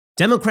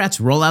Democrats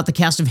roll out the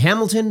cast of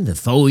Hamilton, the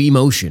faux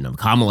emotion of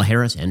Kamala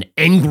Harris, and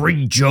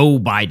angry Joe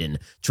Biden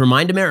to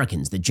remind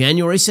Americans that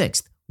January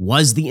 6th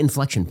was the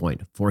inflection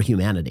point for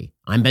humanity.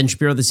 I'm Ben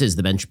Shapiro. This is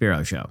The Ben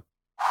Shapiro Show.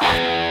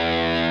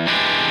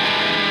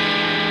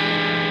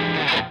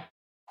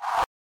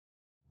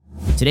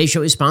 Today's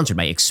show is sponsored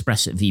by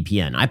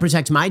ExpressVPN. I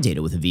protect my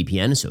data with a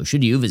VPN, so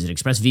should you. Visit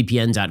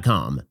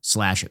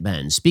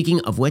expressvpn.com/Ben. Speaking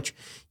of which,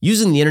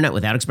 using the internet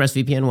without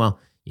ExpressVPN, well,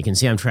 you can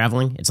see I'm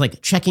traveling. It's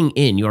like checking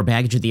in your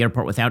baggage at the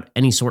airport without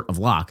any sort of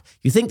lock.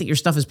 You think that your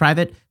stuff is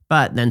private,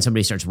 but then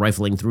somebody starts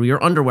rifling through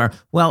your underwear.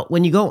 Well,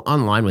 when you go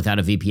online without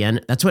a VPN,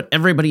 that's what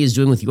everybody is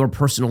doing with your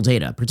personal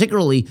data,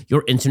 particularly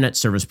your internet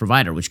service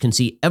provider, which can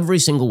see every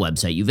single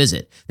website you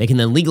visit. They can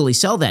then legally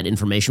sell that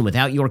information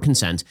without your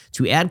consent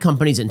to ad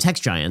companies and tech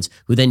giants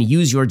who then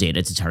use your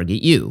data to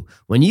target you.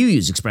 When you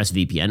use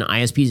ExpressVPN,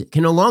 ISPs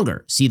can no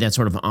longer see that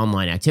sort of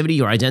online activity.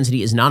 Your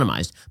identity is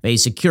anonymized by a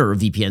secure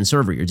VPN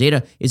server. Your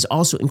data is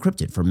also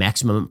encrypted for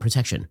maximum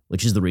protection,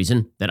 which is the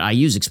reason that I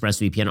use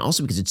ExpressVPN,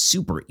 also because it's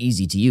super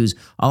easy to use.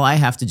 All I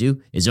have to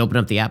do is open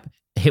up the app,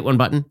 hit one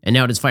button, and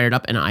now it is fired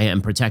up and I am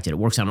protected. It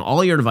works on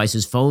all your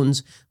devices,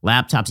 phones,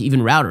 laptops,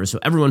 even routers, so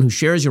everyone who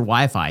shares your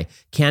Wi-Fi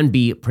can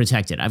be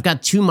protected. I've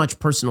got too much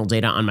personal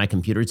data on my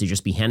computer to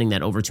just be handing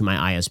that over to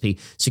my ISP.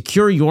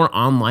 Secure your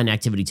online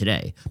activity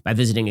today by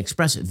visiting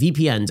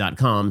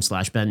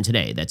expressvpn.com/Ben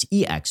today. That's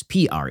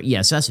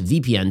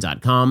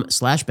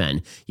expressvpn.com/Ben.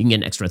 You can get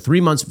an extra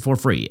 3 months for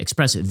free.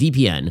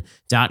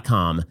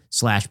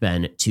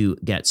 expressvpn.com/Ben to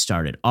get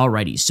started.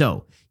 Alrighty,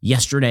 so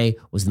yesterday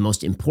was the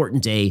most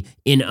important day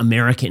in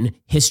American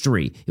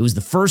history. It was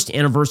the first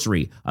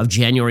anniversary of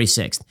January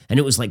 6th, and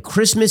it was like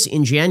Christmas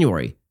in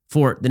January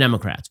for the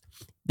Democrats.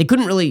 They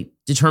couldn't really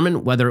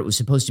determine whether it was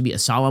supposed to be a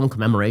solemn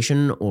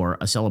commemoration or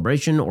a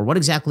celebration or what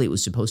exactly it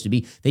was supposed to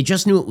be. They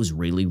just knew it was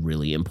really,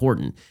 really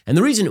important. And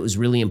the reason it was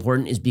really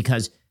important is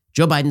because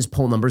Joe Biden's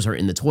poll numbers are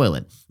in the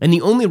toilet. And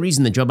the only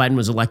reason that Joe Biden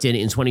was elected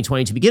in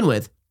 2020 to begin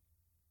with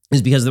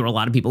is because there were a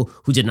lot of people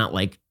who did not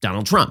like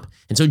Donald Trump.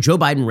 And so Joe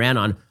Biden ran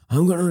on,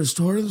 I'm going to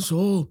restore the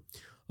soul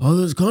of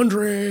this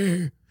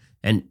country.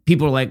 And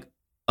people were like,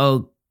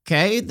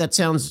 okay, that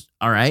sounds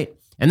all right.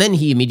 And then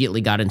he immediately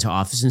got into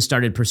office and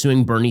started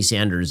pursuing Bernie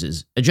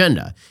Sanders'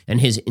 agenda.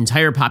 And his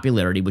entire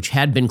popularity, which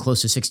had been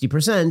close to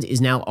 60%, is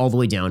now all the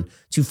way down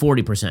to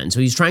 40%.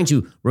 So he's trying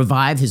to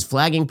revive his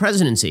flagging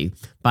presidency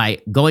by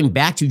going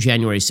back to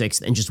January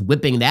 6th and just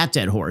whipping that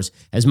dead horse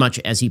as much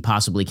as he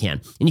possibly can.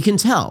 And you can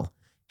tell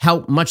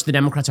how much the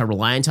Democrats are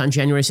reliant on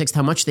January 6th,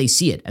 how much they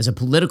see it as a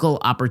political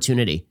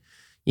opportunity.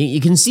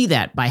 You can see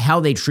that by how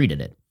they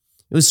treated it.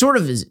 It was sort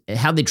of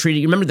how they treated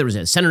it. You remember there was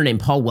a senator named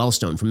Paul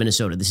Wellstone from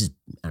Minnesota. This is,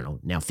 I don't know,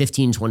 now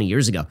 15, 20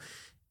 years ago.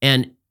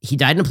 And he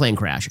died in a plane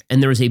crash.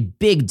 And there was a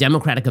big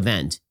Democratic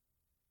event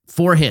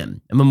for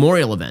him, a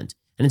memorial event.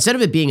 And instead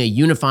of it being a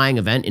unifying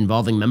event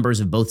involving members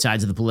of both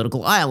sides of the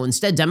political aisle,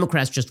 instead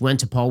Democrats just went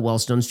to Paul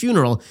Wellstone's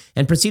funeral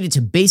and proceeded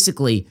to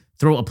basically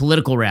throw a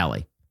political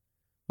rally.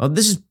 Well,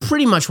 this is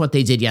pretty much what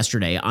they did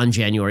yesterday on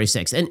January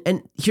 6th.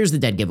 And here's the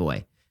dead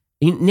giveaway.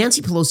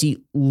 Nancy Pelosi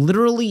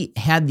literally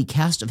had the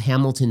cast of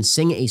Hamilton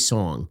sing a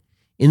song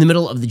in the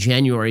middle of the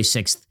January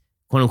 6th,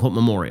 quote unquote,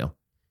 memorial.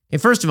 Okay,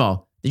 first of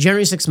all, the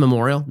January 6th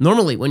memorial,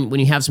 normally when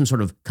you have some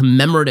sort of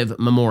commemorative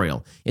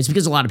memorial, it's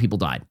because a lot of people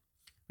died.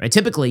 Right?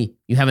 Typically,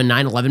 you have a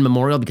 9/11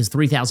 memorial because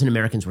 3,000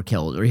 Americans were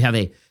killed, or you have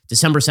a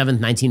December 7th,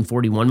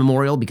 1941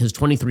 memorial because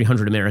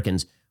 2,300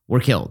 Americans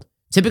were killed.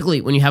 Typically,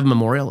 when you have a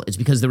memorial, it's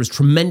because there was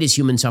tremendous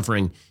human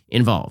suffering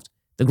involved.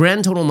 The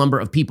grand total number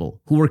of people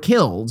who were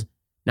killed,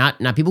 not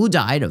people who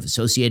died of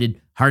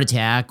associated heart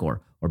attack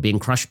or being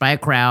crushed by a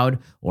crowd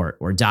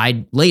or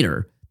died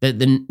later,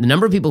 the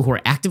number of people who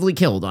were actively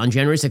killed on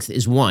January 6th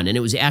is 1, and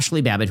it was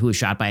Ashley Babbitt who was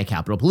shot by a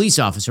Capitol Police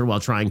officer while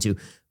trying to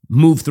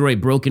move through a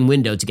broken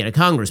window to get at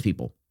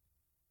Congresspeople.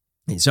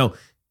 And so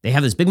they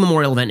have this big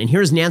memorial event, and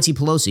here's Nancy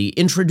Pelosi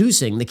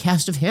introducing the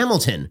cast of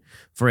Hamilton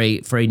for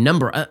a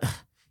number.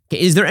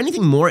 Is there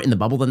anything more in the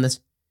bubble than this?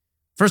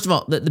 First of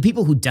all, the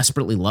people who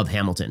desperately love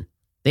Hamilton,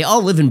 they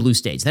all live in blue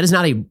states. That is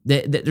not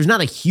there's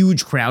not a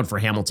huge crowd for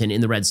Hamilton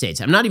in the red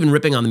states. I'm not even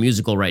ripping on the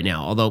musical right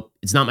now, although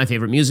it's not my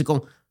favorite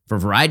musical for a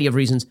variety of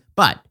reasons.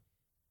 But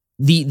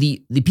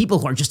the people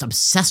who are just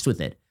obsessed with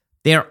it,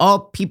 they are all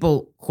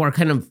people who are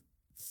kind of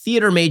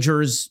theater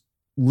majors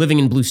living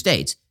in blue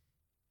states.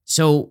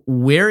 So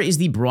where is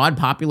the broad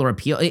popular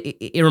appeal?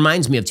 It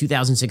reminds me of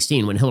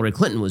 2016 when Hillary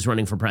Clinton was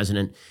running for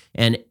president,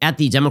 and at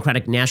the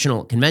Democratic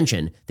National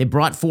Convention, they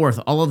brought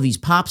forth all of these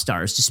pop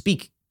stars to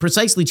speak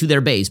precisely to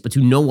their base, but to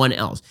no one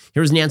else.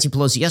 Here's Nancy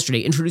Pelosi yesterday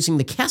introducing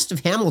the cast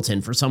of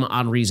Hamilton for some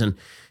odd reason.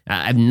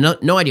 I have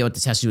no idea what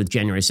this has to do with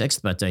January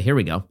 6th, but here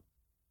we go.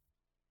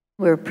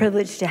 We're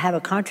privileged to have a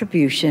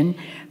contribution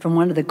from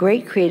one of the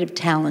great creative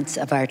talents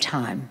of our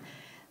time,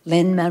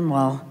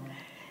 Lin-Manuel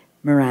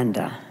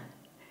Miranda.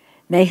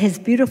 May his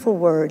beautiful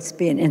words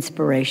be an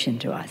inspiration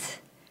to us.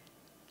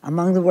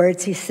 Among the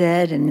words he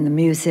said and in the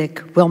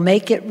music, we'll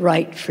make it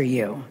right for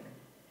you.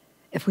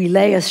 If we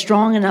lay a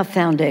strong enough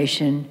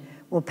foundation,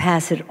 we'll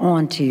pass it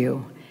on to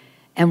you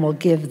and we'll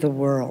give the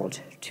world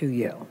to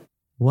you.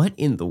 What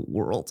in the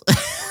world?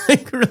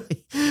 Like,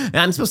 really?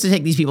 I'm supposed to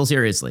take these people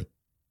seriously?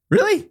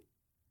 Really?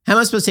 How am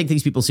I supposed to take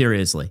these people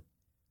seriously?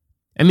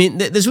 I mean,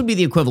 this would be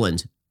the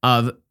equivalent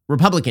of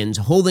Republicans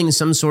holding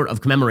some sort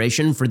of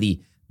commemoration for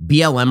the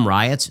BLM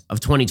riots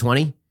of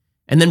 2020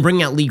 and then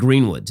bringing out Lee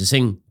Greenwood to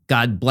sing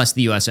God Bless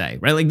the USA,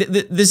 right? Like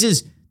this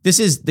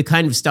is the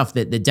kind of stuff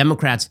that the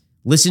Democrats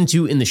listen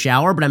to in the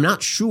shower, but I'm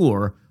not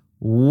sure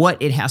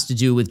what it has to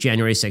do with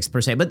January 6th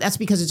per se, but that's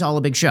because it's all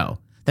a big show.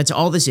 That's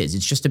all this is.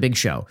 It's just a big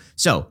show.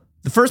 So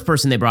the first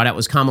person they brought out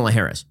was Kamala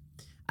Harris.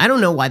 I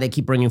don't know why they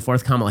keep bringing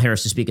forth Kamala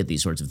Harris to speak at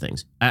these sorts of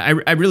things.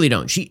 I really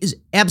don't. She is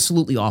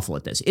absolutely awful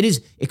at this. It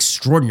is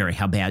extraordinary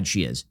how bad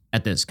she is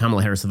at this,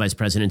 Kamala Harris, the Vice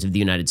President of the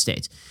United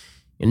States.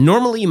 And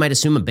normally you might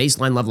assume a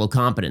baseline level of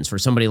competence for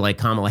somebody like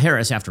Kamala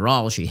Harris. After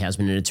all, she has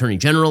been an attorney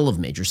general of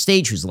a major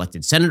state. She was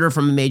elected senator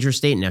from a major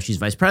state, and now she's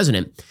vice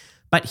president.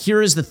 But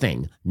here is the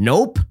thing.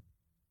 Nope.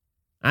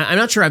 I'm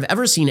not sure I've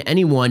ever seen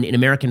anyone in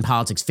American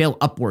politics fail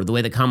upward the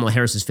way that Kamala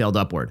Harris has failed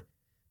upward. I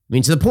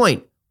mean, to the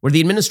point where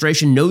the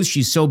administration knows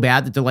she's so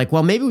bad that they're like,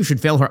 well, maybe we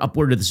should fail her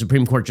upward to the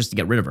Supreme Court just to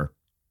get rid of her.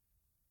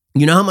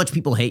 You know how much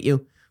people hate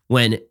you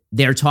when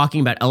they're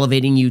talking about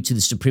elevating you to the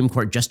Supreme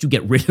Court just to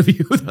get rid of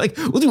you? They're like,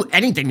 we'll do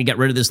anything to get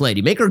rid of this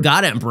lady. Make her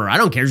God Emperor. I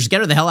don't care. Just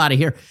get her the hell out of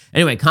here.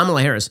 Anyway,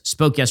 Kamala Harris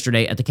spoke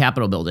yesterday at the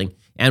Capitol building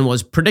and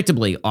was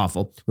predictably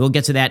awful. We'll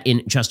get to that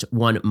in just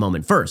one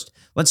moment. First,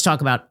 let's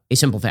talk about a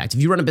simple fact.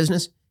 If you run a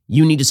business,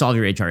 you need to solve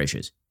your HR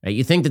issues. Right?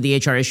 You think that the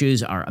HR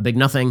issues are a big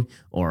nothing,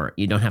 or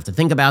you don't have to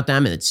think about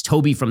them, and it's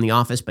Toby from the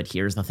office, but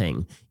here's the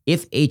thing.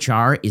 If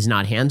HR is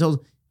not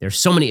handled, there's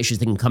so many issues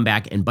that can come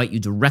back and bite you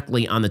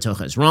directly on the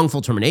tuchus.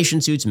 Wrongful termination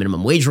suits,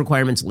 minimum wage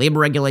requirements, labor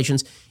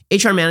regulations.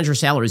 HR manager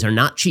salaries are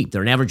not cheap.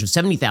 They're an average of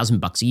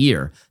 $70,000 a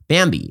year.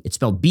 Bambee, it's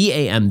spelled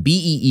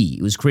B-A-M-B-E-E.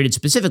 It was created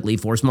specifically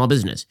for small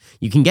business.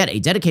 You can get a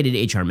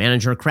dedicated HR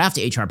manager, craft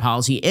HR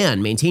policy,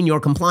 and maintain your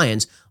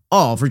compliance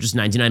all for just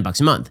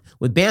 $99 a month.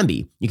 With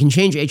Bambee, you can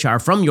change HR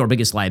from your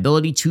biggest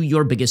liability to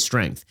your biggest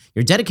strength.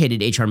 Your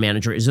dedicated HR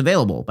manager is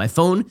available by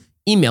phone,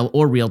 email,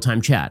 or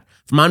real-time chat.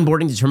 From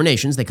onboarding to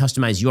terminations, they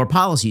customize your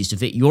policies to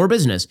fit your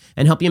business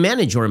and help you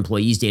manage your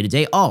employees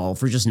day-to-day, all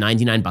for just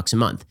 $99 a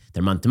month.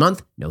 They're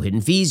month-to-month, no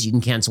hidden fees, you can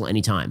cancel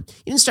anytime.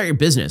 You didn't start your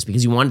business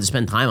because you wanted to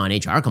spend time on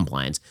HR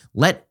compliance.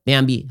 Let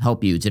Bambee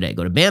help you today.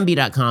 Go to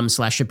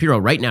Bambee.com/Shapiro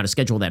right now to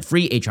schedule that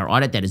free HR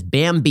audit. That is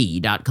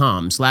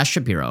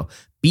Bambee.com/Shapiro.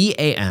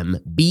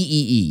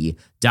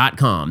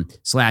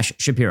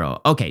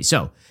 BAMBEE.com/Shapiro. Okay,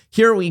 so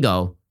here we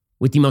go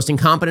with the most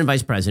incompetent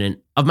vice president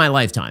of my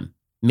lifetime.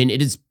 I mean,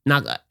 it is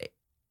not,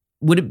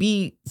 would it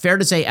be fair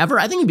to say ever?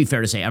 I think it'd be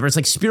fair to say ever. It's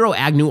like Spiro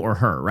Agnew or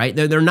her, right?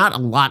 There are not a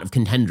lot of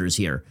contenders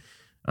here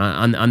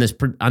on this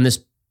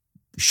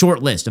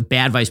short list of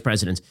bad vice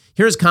presidents.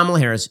 Here's Kamala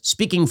Harris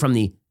speaking from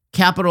the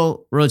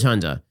Capitol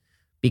Rotunda,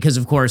 because,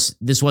 of course,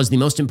 this was the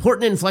most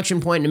important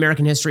inflection point in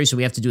American history, so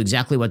we have to do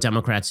exactly what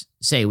Democrats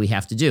say we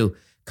have to do,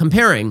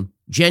 comparing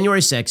January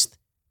 6th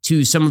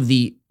to some of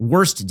the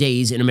worst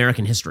days in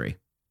American history.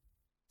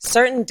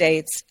 Certain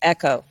dates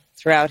echo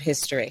throughout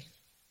history,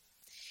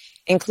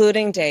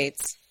 including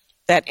dates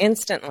that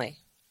instantly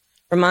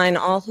remind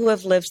all who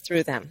have lived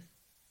through them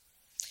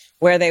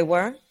where they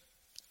were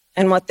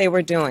and what they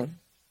were doing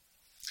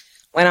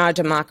when our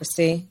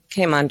democracy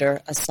came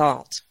under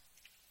assault.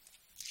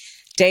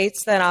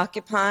 Dates that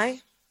occupy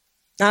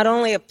not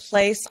only a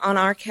place on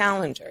our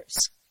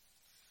calendars,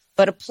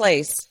 but a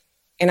place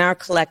in our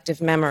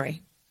collective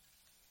memory.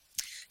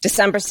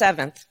 December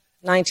 7th,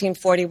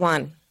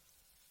 1941,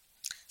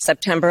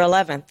 September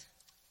 11th,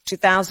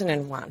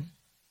 2001,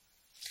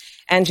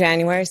 and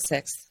January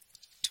 6th,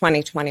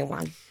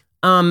 2021.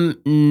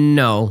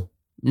 No.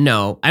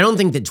 I don't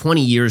think that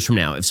 20 years from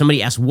now, if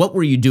somebody asks, what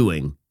were you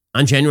doing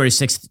on January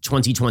 6th,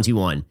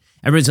 2021?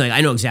 Everybody's like,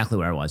 I know exactly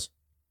where I was.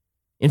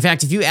 In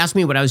fact, if you ask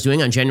me what I was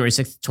doing on January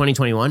 6th,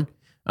 2021,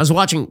 I was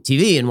watching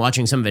TV and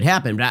watching some of it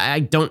happen, but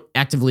I don't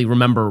actively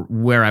remember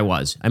where I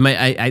was.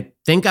 I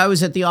think I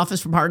was at the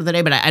office for part of the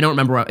day, but I don't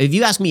remember. If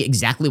you ask me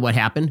exactly what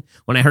happened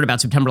when I heard about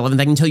September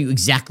 11th, I can tell you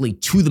exactly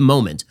to the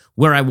moment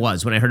where I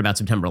was when I heard about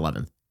September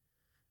 11th.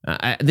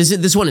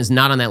 This one is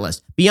not on that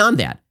list. Beyond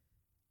that,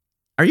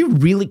 are you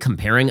really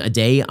comparing a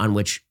day on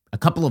which a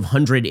couple of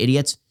hundred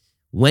idiots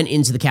went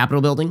into the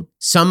Capitol building,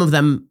 some of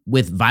them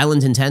with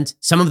violent intent,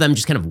 some of them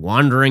just kind of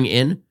wandering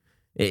in?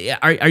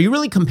 Are you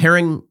really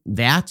comparing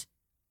that,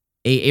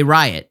 a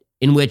riot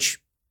in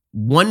which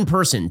one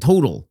person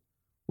total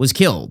was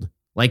killed,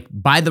 like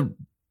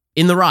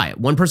in the riot?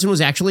 One person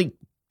was actually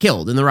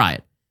killed in the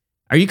riot.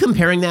 Are you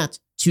comparing that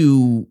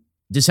to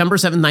December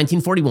 7th,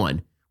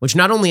 1941, which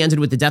not only ended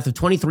with the death of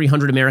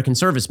 2,300 American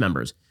service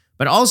members,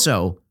 but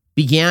also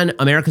began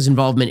America's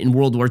involvement in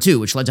World War II,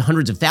 which led to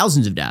hundreds of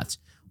thousands of deaths?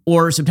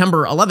 Or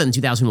September 11,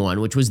 2001,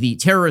 which was the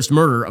terrorist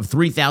murder of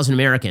 3,000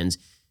 Americans,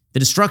 the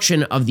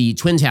destruction of the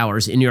Twin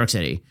Towers in New York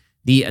City,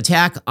 the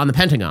attack on the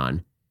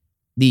Pentagon,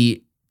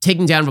 the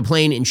taking down of a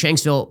plane in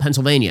Shanksville,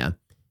 Pennsylvania,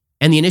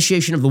 and the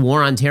initiation of the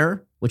War on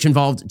Terror, which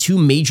involved two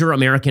major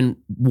American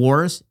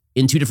wars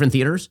in two different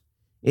theaters?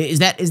 Is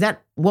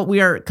that what we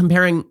are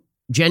comparing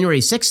January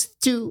 6th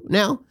too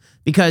now?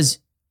 Because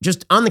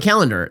just on the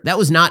calendar, that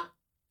was not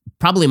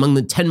probably among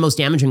the 10 most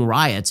damaging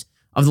riots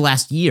of the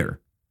last year.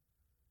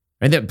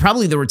 Right?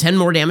 Probably there were 10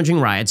 more damaging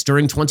riots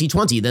during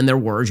 2020 than there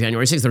were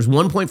January 6th. There's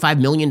 $1.5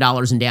 million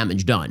in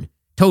damage done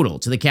total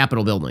to the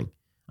Capitol building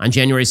on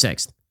January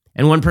 6th,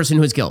 and one person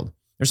who was killed.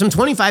 There's some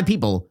 25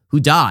 people who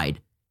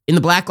died in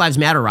the Black Lives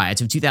Matter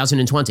riots of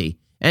 2020,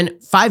 and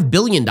 $5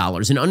 billion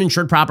in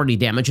uninsured property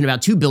damage and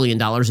about $2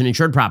 billion in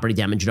insured property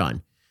damage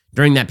done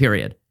during that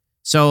period.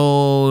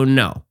 So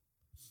no.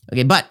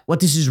 Okay, but what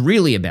this is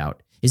really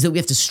about is that we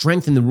have to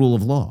strengthen the rule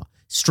of law,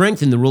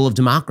 strengthen the rule of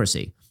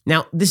democracy.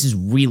 Now, this is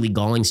really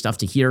galling stuff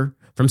to hear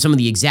from some of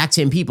the exact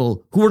same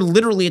people who were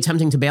literally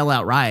attempting to bail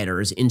out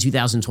rioters in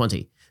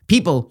 2020.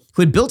 People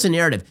who had built a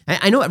narrative.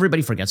 I know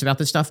everybody forgets about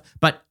this stuff,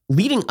 but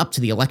leading up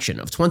to the election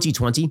of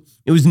 2020,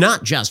 it was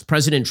not just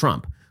President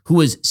Trump who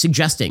was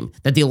suggesting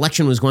that the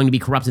election was going to be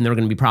corrupt and there were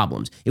going to be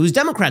problems. It was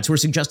Democrats who were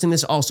suggesting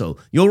this also.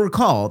 You'll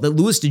recall that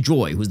Louis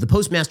DeJoy, who was the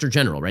Postmaster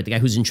General, right, the guy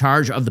who's in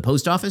charge of the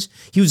post office,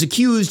 he was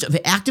accused of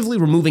actively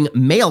removing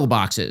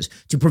mailboxes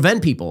to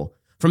prevent people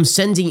from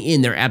sending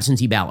in their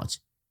absentee ballots.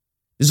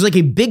 This was like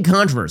a big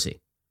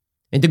controversy.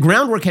 And the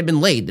groundwork had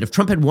been laid that if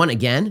Trump had won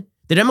again,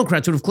 the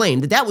Democrats would have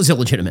claimed that that was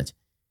illegitimate.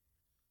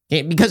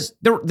 Okay, because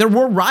there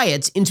were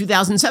riots in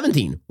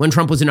 2017 when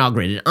Trump was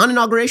inaugurated. On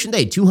Inauguration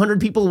Day,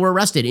 200 people were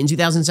arrested in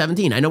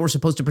 2017. I know we're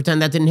supposed to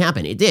pretend that didn't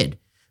happen. It did.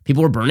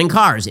 People were burning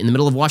cars in the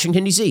middle of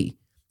Washington, D.C.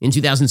 in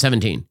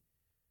 2017.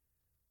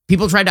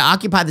 People tried to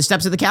occupy the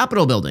steps of the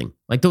Capitol building,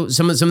 like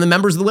some of the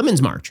members of the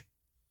Women's March.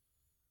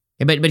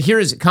 Okay, but here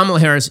is Kamala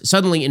Harris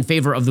suddenly in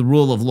favor of the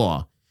rule of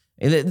law.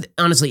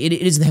 Honestly, it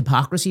is the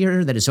hypocrisy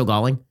here that is so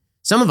galling.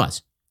 Some of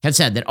us have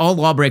said that all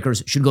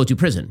lawbreakers should go to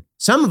prison.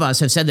 Some of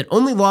us have said that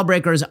only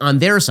lawbreakers on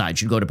their side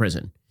should go to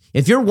prison.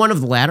 If you're one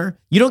of the latter,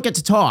 you don't get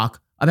to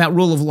talk about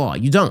rule of law.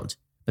 You don't.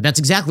 But that's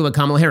exactly what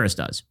Kamala Harris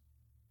does.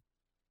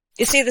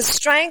 You see, the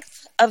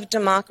strength of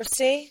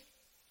democracy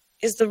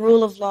is the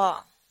rule of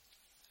law.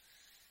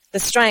 The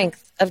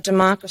strength of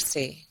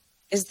democracy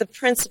is the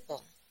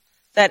principle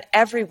that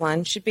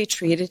everyone should be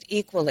treated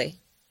equally,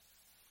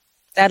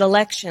 that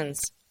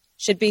elections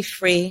should be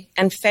free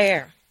and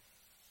fair,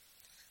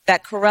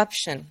 that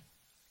corruption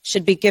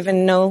should be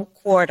given no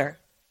quarter.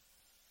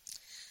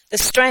 The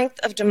strength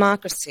of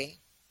democracy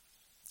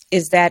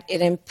is that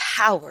it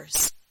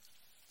empowers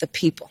the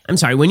people. I'm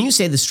sorry, when you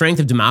say the strength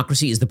of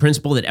democracy is the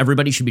principle that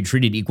everybody should be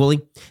treated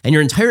equally, and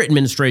your entire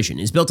administration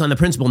is built on the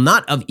principle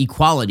not of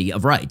equality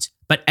of rights,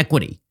 but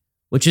equity,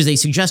 which is a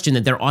suggestion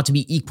that there ought to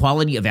be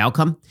equality of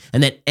outcome,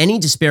 and that any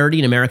disparity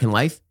in American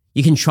life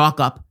you can chalk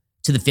up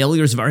to the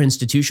failures of our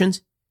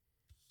institutions.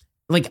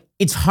 Like,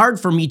 it's hard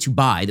for me to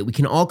buy that we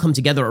can all come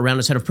together around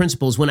a set of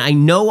principles when I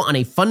know on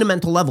a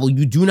fundamental level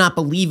you do not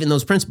believe in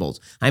those principles.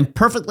 I'm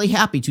perfectly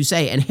happy to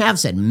say, and have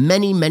said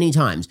many, many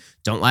times,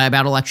 don't lie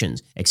about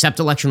elections, accept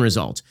election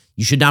results.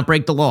 You should not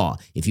break the law.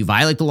 If you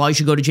violate the law, you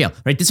should go to jail.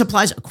 Right? This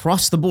applies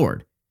across the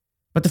board.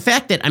 But the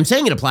fact that I'm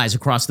saying it applies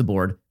across the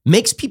board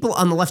makes people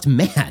on the left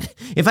mad.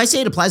 If I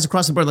say it applies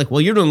across the board, like, well,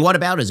 you're doing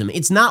whataboutism.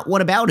 It's not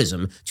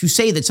whataboutism to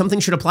say that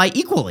something should apply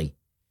equally.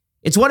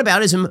 It's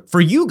whataboutism for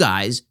you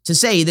guys to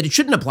say that it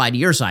shouldn't apply to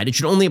your side. It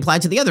should only apply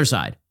to the other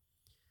side.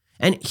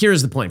 And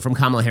here's the point from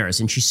Kamala Harris,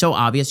 and she's so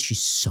obvious.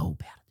 She's so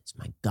bad at this.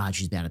 My God,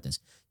 she's bad at this.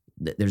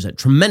 There's a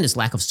tremendous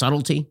lack of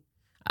subtlety.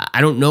 I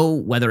don't know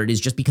whether it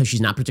is just because she's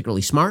not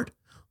particularly smart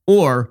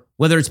or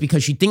whether it's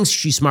because she thinks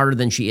she's smarter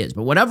than she is.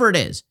 But whatever it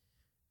is,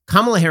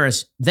 Kamala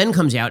Harris then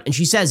comes out and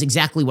she says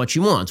exactly what she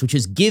wants, which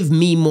is give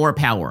me more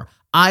power.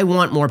 I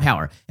want more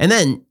power. And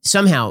then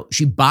somehow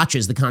she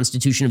botches the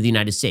Constitution of the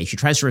United States. She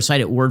tries to recite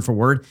it word for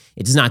word.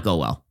 It does not go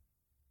well.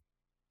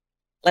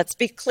 Let's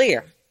be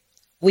clear.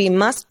 We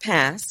must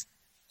pass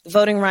the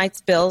voting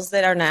rights bills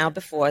that are now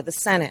before the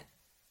Senate.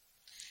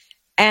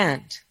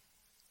 And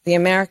the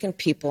American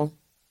people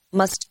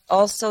must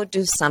also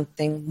do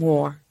something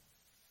more.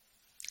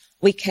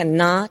 We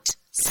cannot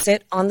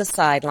sit on the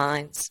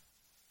sidelines.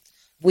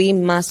 We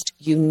must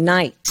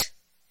unite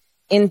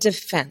in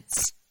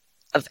defense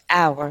of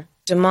our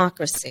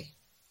democracy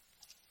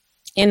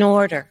in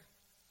order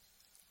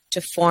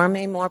to form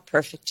a more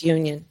perfect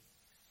union,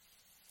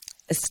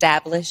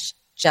 establish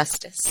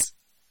justice,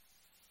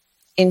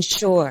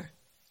 ensure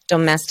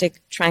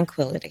domestic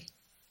tranquility,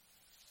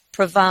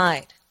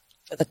 provide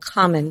for the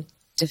common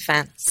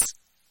defense,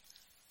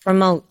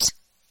 promote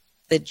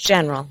the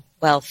general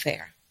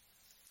welfare,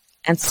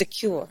 and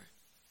secure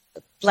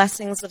the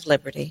blessings of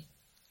liberty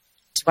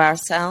to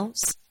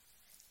ourselves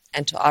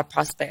and to our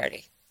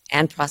prosperity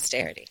and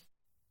posterity.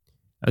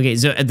 Okay,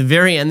 so at the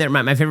very end there,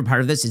 my favorite part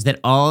of this is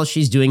that all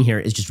she's doing here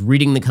is just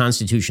reading the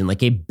Constitution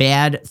like a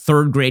bad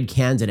third grade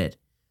candidate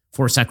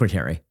for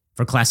secretary,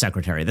 for class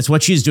secretary. That's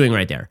what she's doing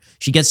right there.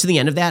 She gets to the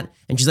end of that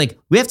and she's like,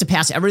 we have to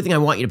pass everything I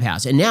want you to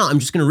pass. And now I'm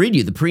just going to read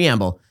you the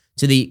preamble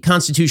to the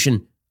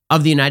Constitution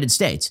of the United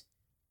States,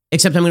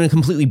 except I'm going to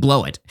completely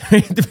blow it.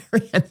 At the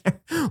very end there,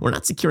 we're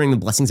not securing the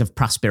blessings of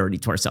prosperity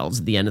to ourselves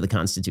at the end of the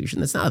Constitution.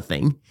 That's not a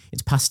thing.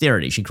 It's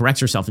posterity. She corrects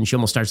herself and she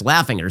almost starts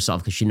laughing at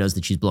herself because she knows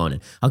that she's blown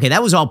it. Okay,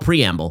 that was all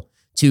preamble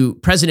to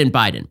President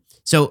Biden.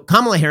 So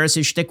Kamala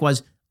Harris's shtick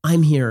was,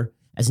 I'm here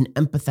as an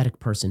empathetic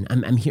person.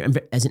 I'm here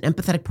as an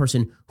empathetic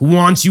person who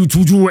wants you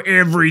to do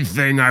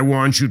everything I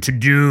want you to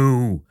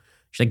do.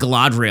 She's like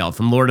Galadriel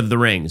from Lord of the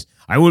Rings.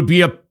 I would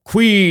be a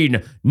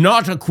queen,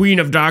 not a queen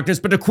of darkness,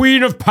 but a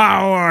queen of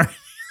power.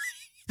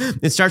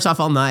 It starts off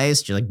all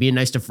nice. She's like being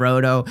nice to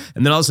Frodo.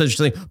 And then all of a sudden she's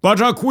like, but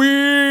a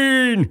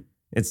queen.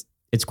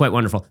 It's quite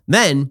wonderful.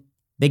 Then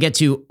they get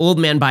to old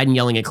man Biden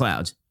yelling at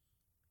clouds.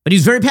 But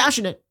he's very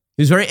passionate.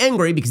 He was very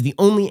angry because the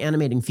only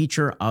animating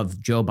feature of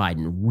Joe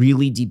Biden,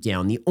 really deep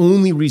down, the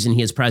only reason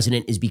he is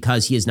president is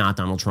because he is not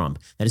Donald Trump.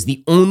 That is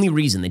the only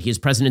reason that he is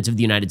president of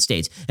the United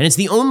States. And it's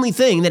the only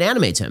thing that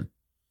animates him.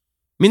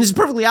 I mean, this is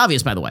perfectly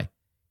obvious, by the way.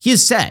 He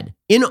has said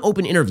in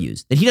open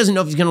interviews that he doesn't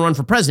know if he's going to run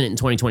for president in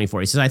 2024.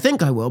 He says, I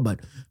think I will, but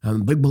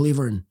I'm a big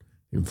believer in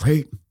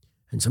fate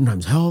and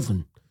sometimes health.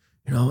 And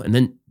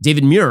then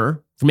David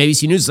Muir from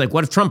ABC News is like,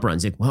 what if Trump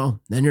runs? Like, well,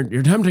 then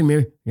you're tempting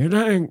me. You're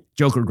dying.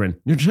 Joker grin.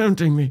 You're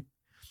tempting me.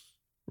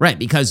 Right,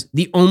 because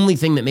the only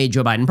thing that made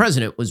Joe Biden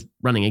president was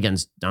running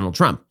against Donald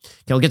Trump.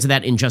 Okay, I'll get to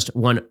that in just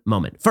one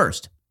moment.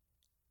 First,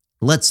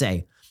 let's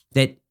say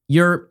that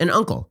you're an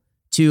uncle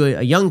to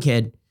a young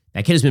kid.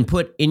 That kid has been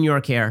put in your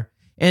care.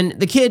 And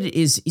the kid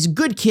he's a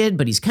good kid,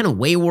 but he's kind of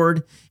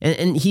wayward.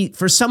 And he,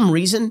 for some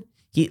reason,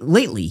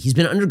 lately he's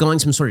been undergoing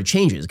some sort of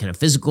changes, kind of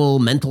physical,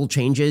 mental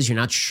changes. You're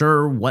not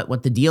sure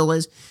what the deal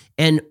is.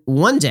 And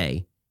one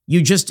day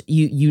you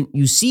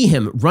see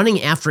him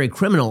running after a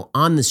criminal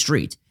on the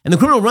street. And the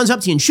criminal runs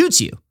up to you and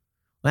shoots you.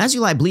 Well, as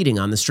you lie bleeding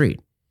on the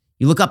street,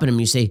 you look up at him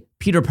and you say,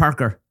 Peter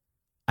Parker,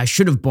 I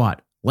should have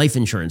bought life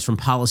insurance from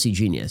Policy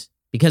Genius.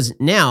 Because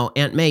now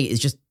Aunt May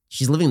is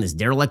she's living in this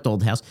derelict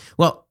old house.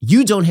 Well,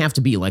 you don't have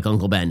to be like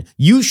Uncle Ben.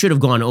 You should have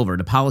gone over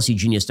to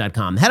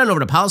policygenius.com. Head on over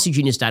to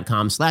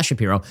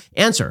policygenius.com/Shapiro.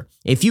 Answer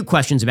a few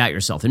questions about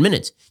yourself in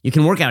minutes. You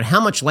can work out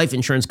how much life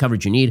insurance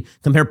coverage you need,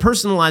 compare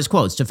personalized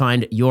quotes to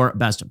find your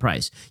best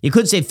price. You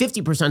could save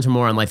 50% or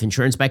more on life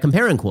insurance by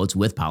comparing quotes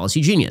with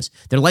Policy Genius.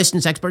 Their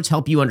licensed experts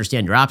help you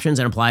understand your options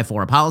and apply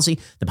for a policy.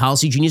 The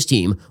Policy Genius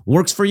team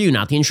works for you,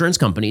 not the insurance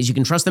companies. You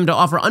can trust them to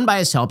offer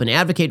unbiased help and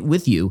advocate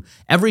with you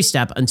every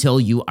step until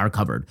you are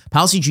covered.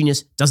 Policy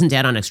Genius doesn't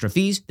add on extra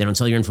fees. They don't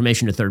sell your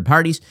information to third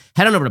parties.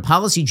 Head on over to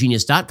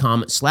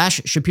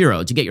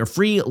policygenius.com/Shapiro to get your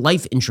free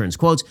life insurance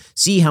quotes.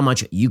 See how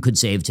much you could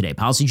save today.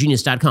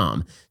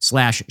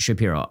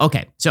 Policygenius.com/Shapiro.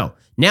 Okay, so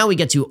now we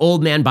get to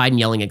old man Biden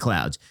yelling at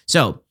clouds.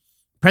 So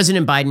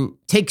President Biden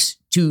takes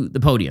to the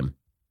podium,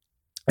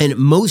 and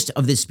most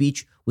of this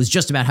speech was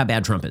just about how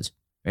bad Trump is.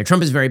 Right?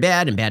 Trump is very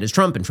bad, and bad is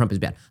Trump, and Trump is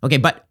bad. Okay,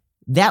 but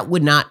that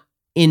would not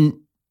in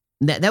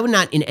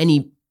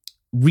any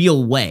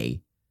real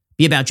way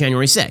be about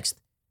January 6th,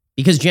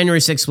 because January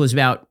 6th was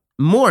about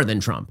more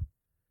than Trump,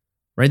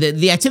 right?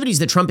 The activities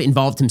that Trump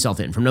involved himself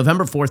in from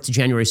November 4th to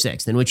January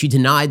 6th, in which he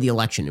denied the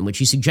election, in which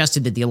he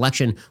suggested that the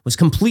election was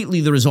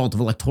completely the result of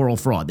electoral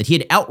fraud, that he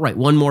had outright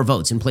won more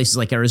votes in places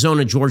like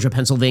Arizona, Georgia,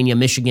 Pennsylvania,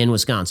 Michigan,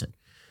 Wisconsin.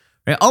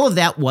 Right? All of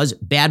that was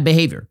bad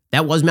behavior.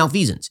 That was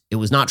malfeasance. It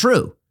was not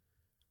true.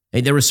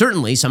 There was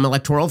certainly some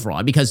electoral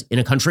fraud, because in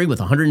a country with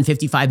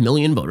 155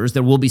 million voters,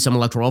 there will be some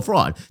electoral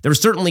fraud. There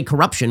was certainly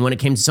corruption when it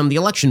came to some of the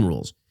election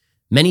rules.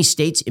 Many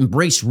states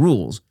embraced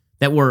rules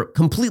that were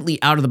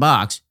completely out of the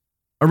box,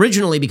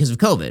 originally because of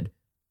COVID.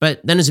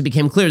 But then as it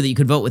became clear that you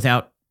could vote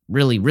without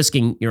really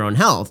risking your own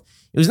health,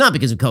 it was not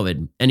because of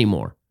COVID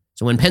anymore.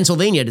 So when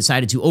Pennsylvania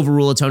decided to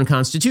overrule its own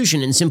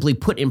constitution and simply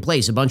put in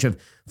place a bunch of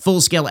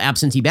full-scale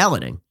absentee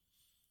balloting,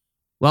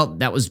 well,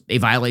 that was a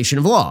violation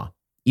of law,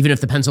 even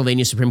if the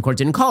Pennsylvania Supreme Court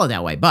didn't call it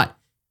that way. But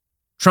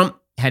Trump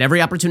had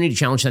every opportunity to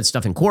challenge that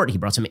stuff in court. He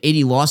brought some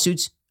 80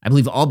 lawsuits. I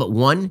believe all but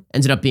one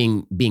ended up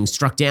being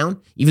struck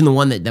down. Even the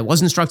one that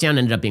wasn't struck down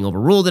ended up being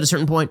overruled at a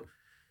certain point.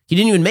 He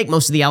didn't even make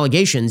most of the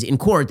allegations in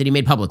court that he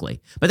made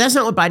publicly. But that's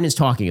not what Biden is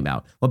talking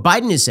about. What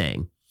Biden is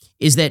saying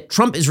is that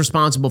Trump is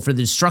responsible for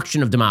the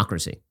destruction of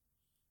democracy.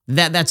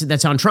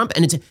 That's on Trump,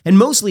 and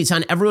mostly it's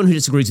on everyone who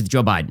disagrees with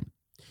Joe Biden.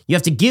 You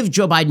have to give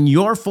Joe Biden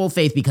your full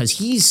faith, because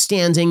he's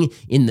standing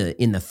in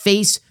the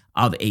face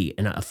of a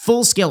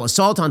full-scale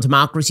assault on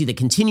democracy that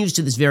continues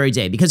to this very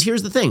day. Because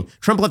here's the thing.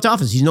 Trump left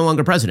office. He's no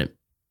longer president.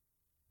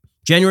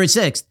 January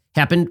 6th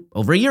happened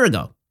over a year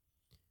ago.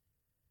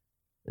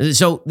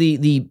 So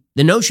the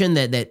notion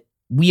that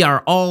we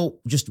are all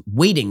just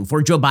waiting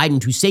for Joe Biden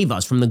to save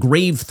us from the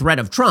grave threat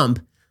of Trump,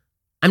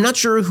 I'm not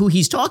sure who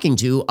he's talking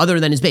to other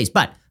than his base.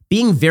 But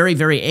being very,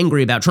 very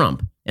angry about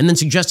Trump and then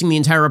suggesting the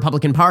entire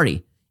Republican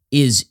Party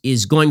is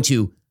going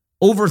to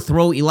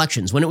overthrow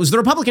elections, when it was the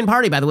Republican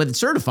Party, by the way, that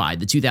certified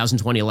the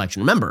 2020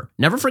 election. Remember,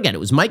 never forget, it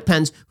was Mike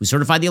Pence who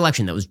certified the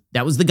election.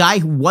 That was the guy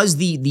who was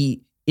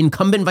the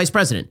incumbent vice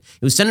president.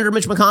 It was Senator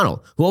Mitch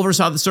McConnell who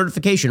oversaw the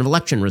certification of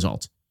election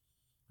results.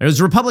 It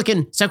was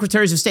Republican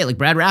secretaries of state like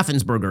Brad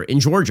Raffensperger in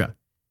Georgia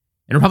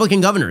and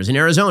Republican governors in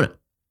Arizona.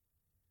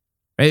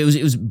 It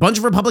was a bunch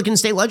of Republican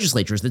state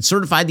legislatures that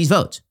certified these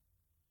votes.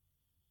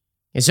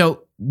 And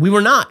so we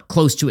were not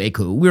close to a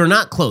coup. We were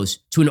not close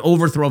to an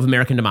overthrow of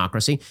American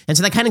democracy. And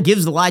so that kind of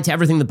gives the lie to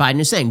everything that Biden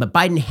is saying. But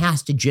Biden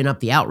has to gin up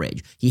the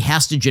outrage. He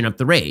has to gin up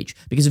the rage.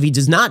 Because if he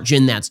does not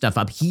gin that stuff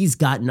up, he's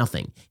got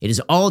nothing. It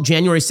is all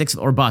January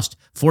 6th or bust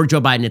for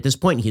Joe Biden at this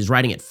point. He's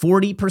riding at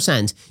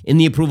 40% in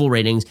the approval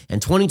ratings, and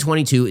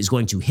 2022 is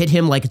going to hit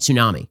him like a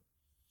tsunami.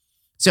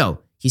 So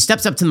he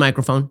steps up to the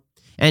microphone,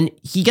 and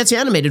he gets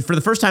animated for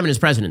the first time in his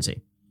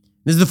presidency.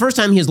 This is the first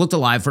time he has looked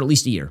alive for at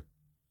least a year.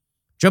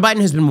 Joe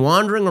Biden has been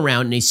wandering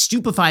around in a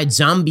stupefied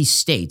zombie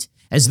state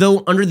as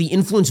though under the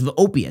influence of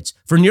opiates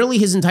for nearly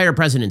his entire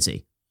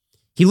presidency.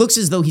 He looks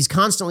as though he's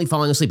constantly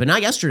falling asleep, but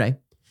not yesterday.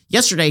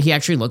 Yesterday, he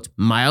actually looked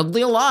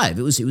mildly alive.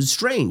 It was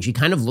strange. He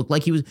kind of looked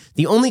like he was...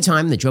 The only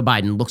time that Joe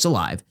Biden looks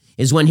alive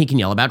is when he can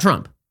yell about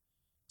Trump.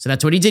 So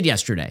that's what he did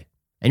yesterday.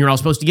 And you're all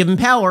supposed to give him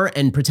power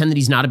and pretend that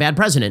he's not a bad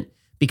president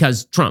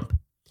because Trump.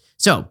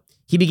 So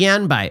he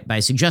began by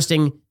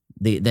suggesting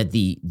that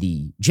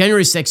the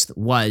January 6th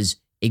was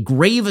a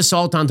grave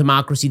assault on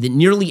democracy that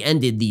nearly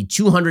ended the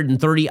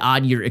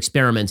 230-odd year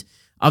experiment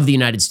of the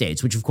United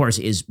States, which, of course,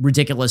 is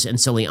ridiculous and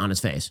silly on its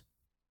face.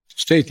 To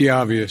state the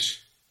obvious,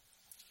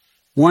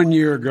 1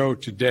 year ago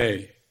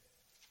today,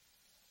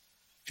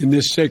 in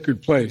this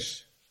sacred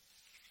place,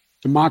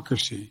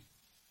 democracy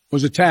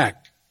was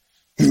attacked,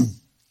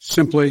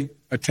 simply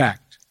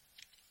attacked.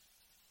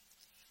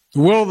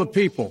 The will of the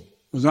people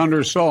was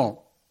under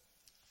assault.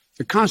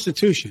 The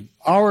Constitution,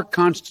 our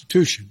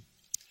Constitution,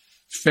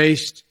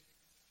 faced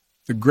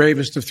the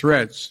gravest of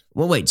threats.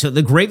 Well, wait, so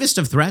the gravest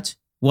of threats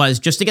was,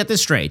 just to get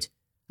this straight,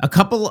 a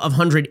couple of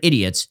hundred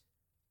idiots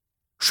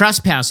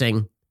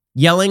trespassing,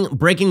 yelling,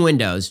 breaking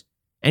windows,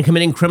 and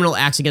committing criminal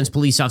acts against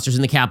police officers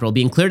in the Capitol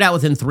being cleared out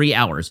within 3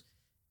 hours,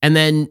 and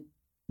then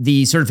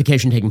the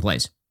certification taking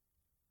place.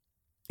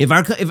 If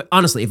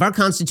our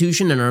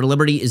Constitution and our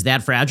liberty is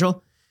that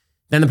fragile,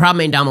 then the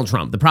problem ain't Donald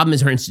Trump. The problem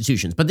is our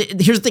institutions. But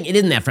here's the thing, it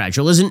isn't that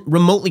fragile. It isn't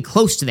remotely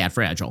close to that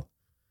fragile.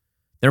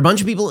 There are a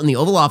bunch of people in the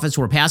Oval Office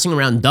who were passing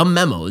around dumb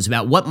memos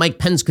about what Mike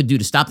Pence could do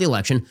to stop the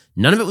election.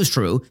 None of it was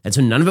true, and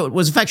so none of it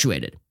was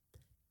effectuated.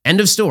 End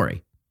of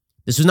story.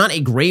 This was not a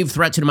grave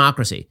threat to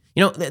democracy.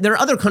 You know, there are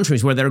other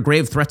countries where there are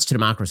grave threats to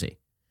democracy.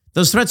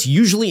 Those threats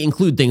usually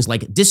include things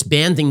like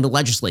disbanding the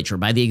legislature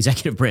by the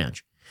executive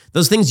branch.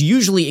 Those things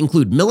usually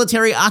include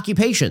military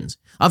occupations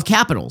of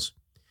capitals.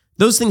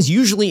 Those things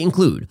usually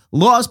include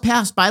laws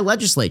passed by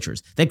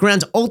legislatures that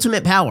grant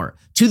ultimate power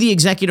to the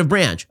executive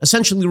branch,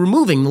 essentially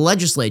removing the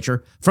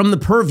legislature from the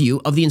purview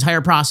of the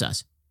entire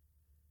process.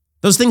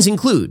 Those things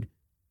include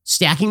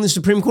stacking the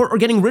Supreme Court or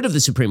getting rid of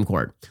the Supreme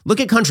Court. Look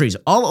at countries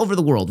all over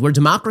the world where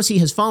democracy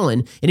has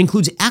fallen. It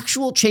includes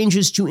actual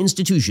changes to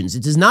institutions.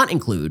 It does not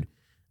include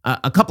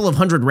a couple of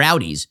hundred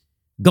rowdies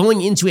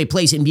going into a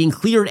place and being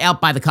cleared out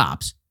by the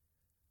cops.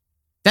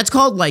 That's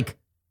called like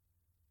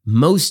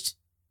most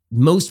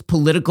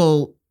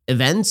political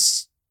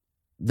events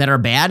that are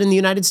bad in the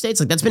United States.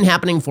 Like that's been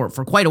happening for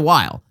quite a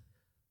while.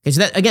 Okay,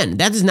 so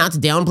that is not to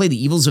downplay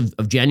the evils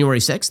of January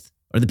 6th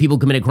or the people who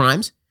committed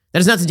crimes. That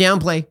is not to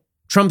downplay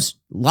Trump's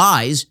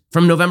lies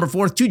from November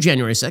 4th to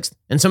January 6th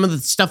and some of the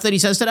stuff that he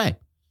says today.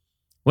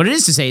 What it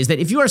is to say is that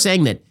if you are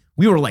saying that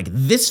we were like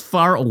this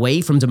far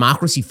away from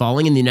democracy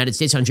falling in the United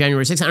States on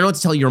January 6th, I don't know what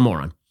to tell you, you're a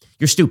moron.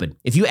 You're stupid.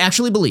 If you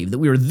actually believe that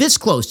we were this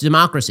close to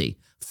democracy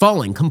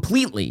falling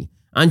completely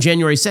on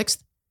January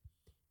 6th,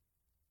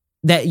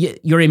 that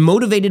you're a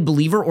motivated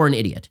believer or an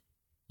idiot.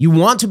 You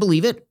want to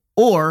believe it,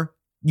 or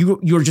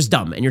you're just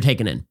dumb and you're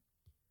taken in.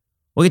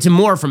 We'll get to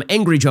more from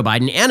angry Joe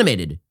Biden,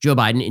 animated Joe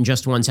Biden in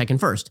just 1 second.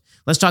 First,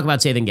 let's talk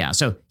about saving gas.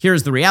 So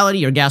here's the reality.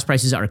 Your gas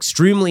prices are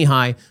extremely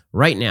high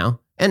right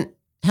now. And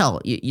hell,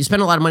 you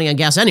spend a lot of money on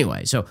gas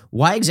anyway. So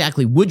why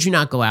exactly would you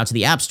not go out to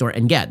the App Store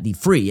and get the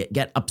free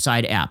Get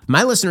Upside app?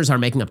 My listeners are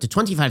making up to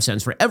 25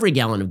 cents for every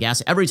gallon of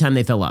gas every time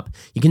they fill up.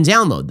 You can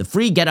download the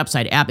free Get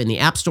Upside app in the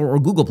App Store or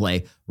Google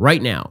Play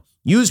right now.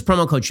 Use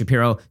promo code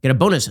Shapiro, get a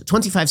bonus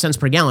 25 cents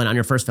per gallon on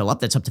your first fill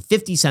up. That's up to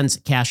 50 cents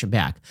cash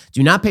back.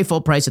 Do not pay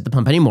full price at the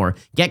pump anymore.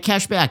 Get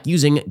cash back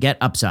using Get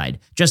Upside.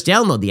 Just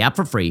download the app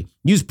for free.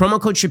 Use promo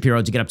code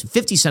Shapiro to get up to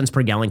 50 cents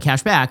per gallon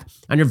cash back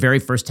on your very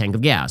first tank of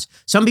gas.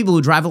 Some people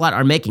who drive a lot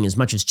are making as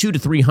much as $200 to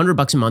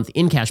 $300 a month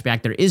in cash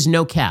back. There is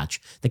no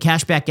catch. The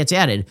cash back gets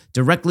added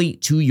directly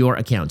to your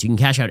account. You can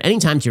cash out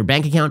anytime to your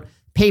bank account,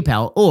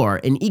 PayPal, or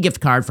an e-gift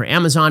card for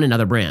Amazon and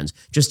other brands.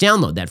 Just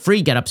download that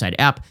free Get Upside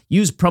app.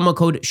 Use promo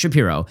code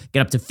Shapiro. Get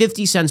up to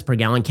 50 cents per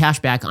gallon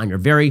cash back on your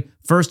very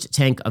first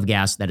tank of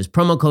gas. That is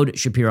promo code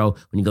Shapiro.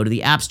 When you go to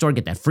the App Store,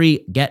 get that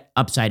free Get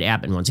Upside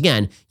app. And once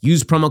again,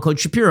 use promo code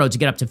Shapiro to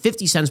get up to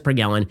 50 cents per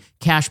gallon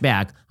cash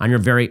back on your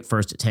very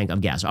first tank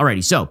of gas.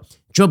 Alrighty, so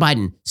Joe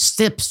Biden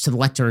steps to the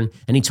lectern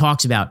and he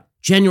talks about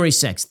January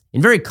 6th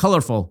in very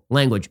colorful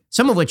language,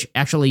 some of which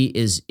actually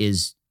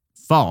is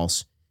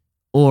false,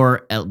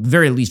 or at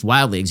very least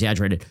wildly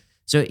exaggerated.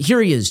 So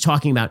here he is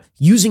talking about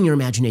using your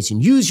imagination.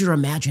 Use your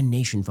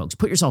imagination, folks.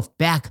 Put yourself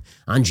back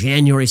on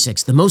January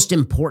 6th, the most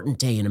important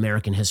day in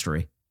American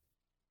history.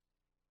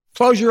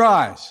 Close your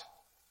eyes.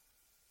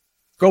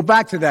 Go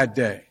back to that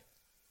day.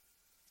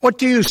 What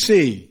do you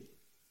see?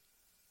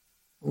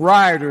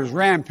 rioters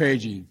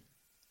rampaging,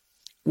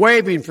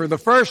 waving for the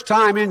first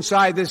time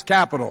inside this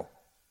Capitol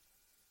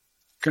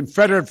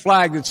Confederate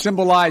flag that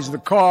symbolized the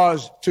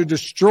cause to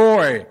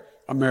destroy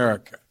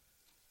America,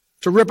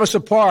 to rip us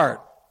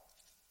apart.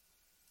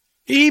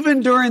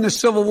 Even during the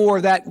Civil War,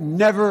 that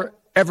never,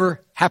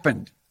 ever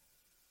happened.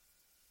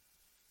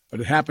 But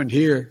it happened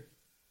here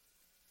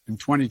in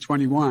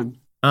 2021.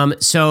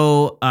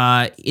 So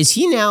is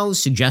he now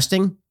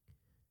suggesting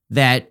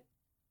that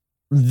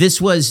this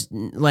was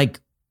like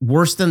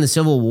worse than the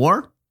Civil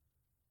War?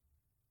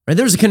 Right?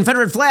 There was a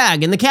Confederate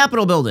flag in the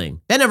Capitol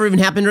building. That never even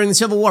happened during the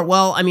Civil War.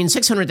 Well, I mean,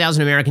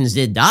 600,000 Americans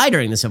did die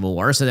during the Civil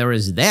War, so there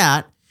was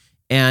that.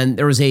 And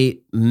there was a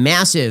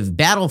massive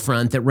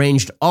battlefront that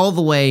ranged all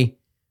the way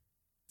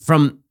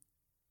from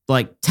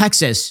like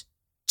Texas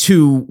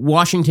to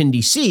Washington,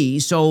 D.C.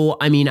 So,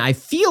 I mean, I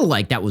feel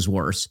like that was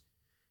worse.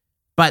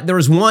 But there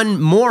was one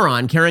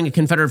moron carrying a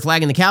Confederate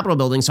flag in the Capitol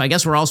building, so I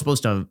guess we're all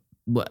supposed to,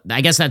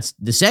 I guess that's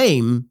the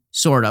same,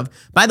 sort of.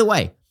 By the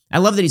way, I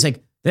love that he's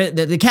like,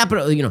 the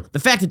Capitol, you know, the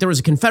fact that there was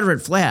a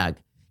Confederate flag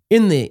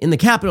in the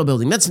Capitol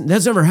building, that's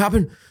never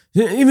happened,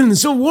 even in the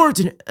Civil War.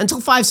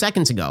 Until 5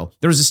 seconds ago,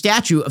 there was a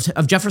statue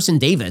of Jefferson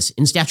Davis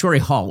in Statuary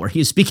Hall, where he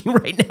is speaking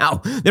right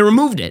now. They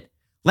removed it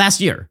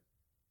last year.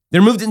 They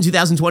removed it in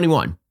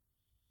 2021.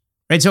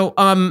 Right, so,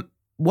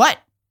 what?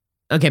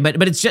 Okay,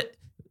 but it's just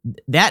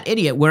that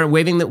idiot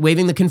waving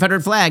the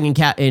Confederate flag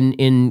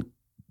in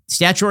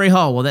Statuary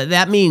Hall. Well,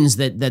 that means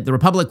that the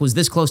Republic was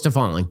this close to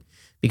falling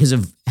because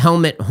of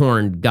Helmet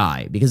Horn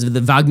guy, because of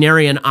the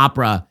Wagnerian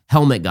opera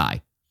helmet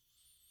guy.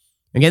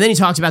 Okay, then he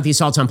talks about the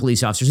assaults on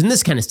police officers, and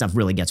this kind of stuff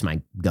really gets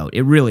my goat.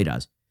 It really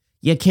does.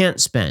 You can't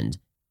spend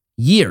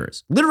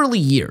years, literally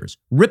years,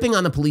 ripping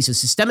on the police as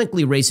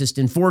systemically racist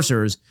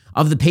enforcers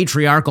of the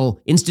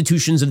patriarchal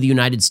institutions of the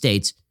United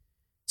States,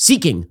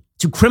 seeking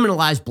to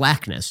criminalize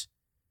blackness.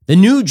 The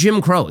new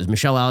Jim Crow, as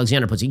Michelle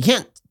Alexander puts it.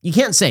 You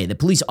can't say that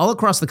police all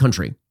across the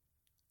country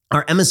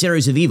are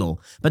emissaries of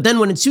evil, but then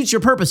when it suits your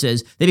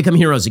purposes, they become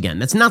heroes again.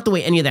 That's not the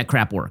way any of that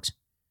crap works.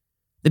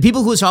 The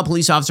people who assault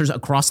police officers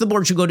across the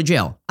board should go to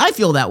jail. I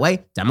feel that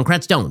way.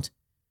 Democrats don't.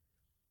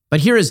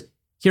 But here is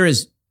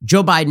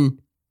Joe Biden,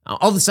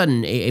 all of a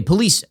sudden a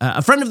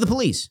friend of the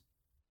police.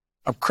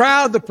 A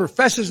crowd that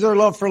professes their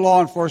love for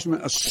law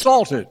enforcement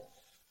assaulted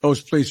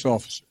those police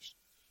officers,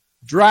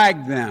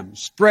 dragged them,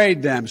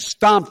 sprayed them,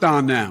 stomped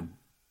on them.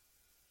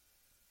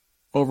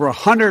 Over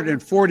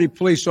 140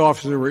 police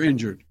officers were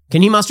injured.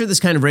 Can he muster this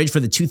kind of rage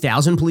for the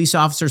 2,000 police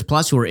officers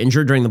plus who were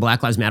injured during the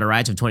Black Lives Matter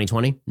riots of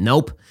 2020?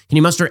 Nope. Can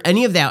he muster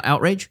any of that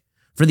outrage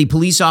for the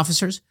police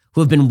officers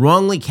who have been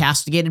wrongly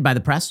castigated by the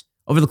press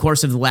over the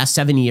course of the last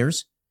 7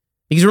 years?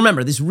 Because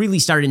remember, this really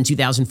started in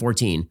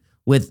 2014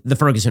 with the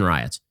Ferguson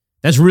riots.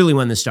 That's really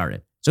when this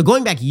started. So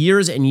going back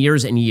years and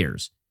years and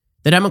years,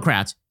 the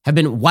Democrats have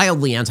been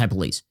wildly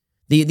anti-police.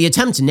 The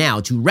attempt now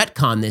to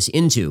retcon this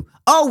into,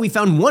 we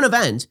found one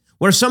event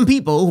where some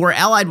people who are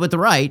allied with the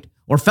right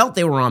or felt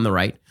they were on the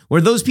right, where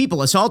those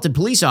people assaulted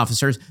police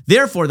officers,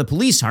 therefore the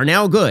police are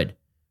now good.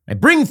 Right?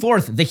 Bring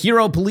forth the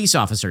hero police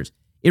officers.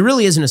 It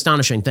really is an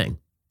astonishing thing.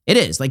 It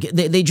is. Like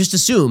they just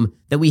assume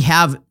that we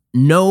have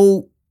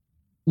no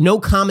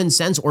common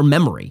sense or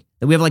memory,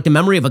 that we have like the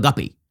memory of a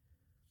guppy.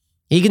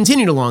 He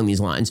continued along these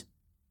lines.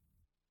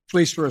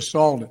 Police were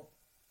assaulted,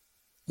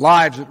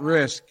 lives at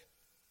risk,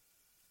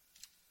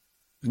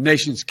 the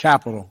nation's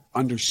capital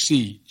under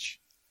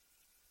siege.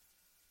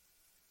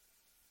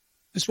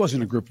 This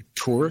wasn't a group of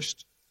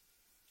tourists.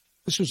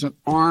 This was an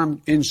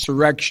armed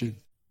insurrection.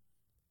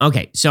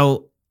 Okay,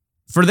 so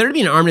for there to be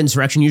an armed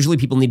insurrection, usually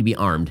people need to be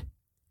armed.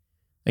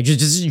 Like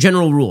just a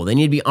general rule, they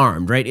need to be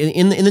armed, right?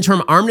 In the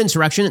term armed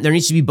insurrection, there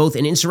needs to be both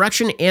an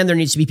insurrection and there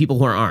needs to be people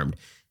who are armed.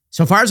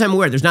 So far as I'm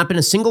aware, there's not been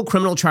a single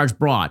criminal charge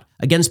brought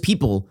against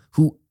people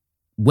who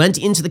went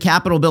into the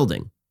Capitol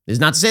building. This is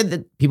not to say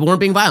that people weren't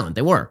being violent.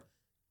 They were.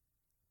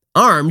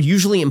 Armed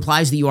usually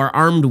implies that you are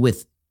armed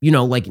with,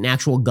 like an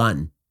actual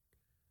gun,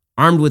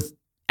 armed with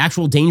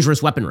actual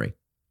dangerous weaponry.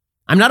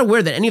 I'm not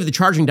aware that any of the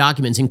charging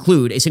documents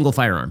include a single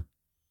firearm.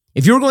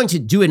 If you're going to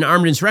do an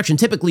armed insurrection,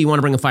 typically you want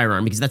to bring a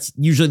firearm because that's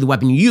usually the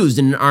weapon you used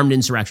in an armed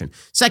insurrection.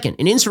 Second,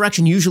 an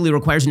insurrection usually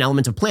requires an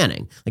element of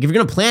planning. Like if you're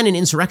going to plan an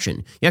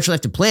insurrection, you actually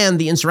have to plan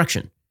the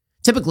insurrection.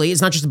 Typically,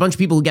 it's not just a bunch of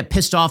people who get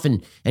pissed off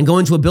and go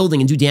into a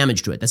building and do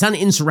damage to it. That's not an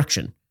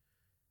insurrection.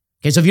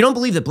 Okay, so if you don't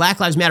believe that Black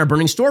Lives Matter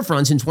burning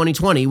storefronts in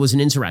 2020 was an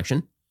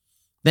insurrection,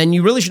 then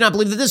you really should not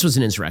believe that this was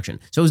an insurrection.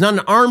 So it was not an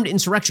armed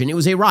insurrection. It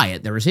was a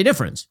riot. There is a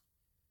difference.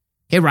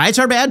 Okay, riots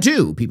are bad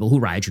too. People who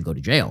riot should go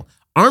to jail.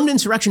 Armed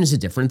insurrection is a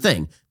different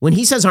thing. When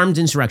he says armed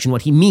insurrection,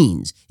 what he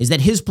means is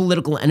that his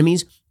political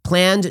enemies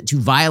planned to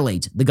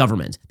violate the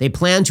government. They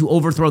planned to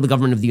overthrow the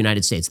government of the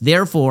United States.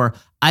 Therefore,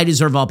 I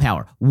deserve all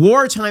power.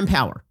 Wartime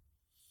power.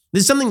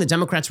 This is something that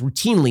Democrats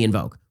routinely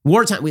invoke.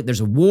 Wartime.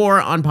 There's a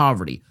war on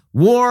poverty,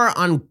 war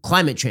on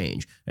climate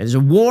change. There's a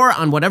war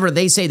on whatever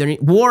they say.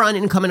 War on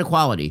income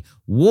inequality,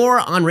 war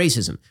on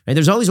racism. Right?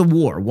 There's always a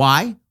war.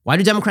 Why? Why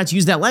do Democrats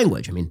use that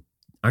language? I mean,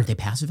 Aren't they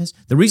pacifists?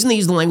 The reason they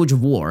use the language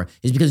of war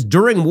is because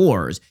during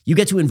wars, you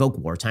get to invoke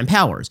wartime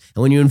powers.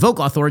 And when you invoke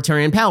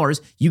authoritarian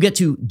powers, you get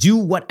to do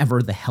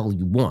whatever the hell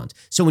you want.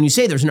 So when you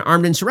say there's an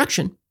armed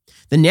insurrection,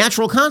 the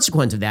natural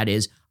consequence of that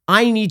is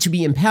I need to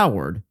be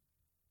empowered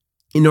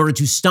in order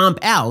to stomp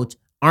out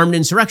armed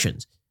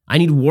insurrections. I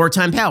need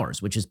wartime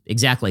powers, which is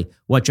exactly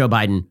what Joe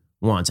Biden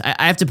wants.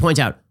 I have to point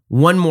out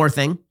one more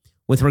thing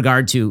with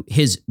regard to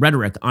his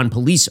rhetoric on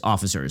police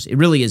officers. It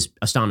really is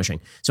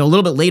astonishing. So a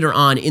little bit later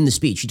on in the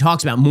speech, he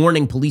talks about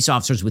mourning police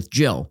officers with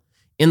Jill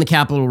in the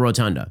Capitol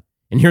Rotunda.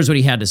 And here's what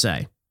he had to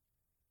say.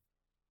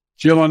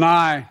 Jill and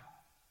I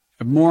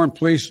have mourned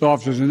police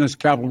officers in this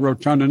Capitol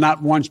Rotunda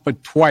not once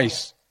but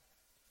twice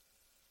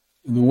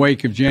in the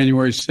wake of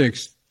January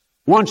 6th.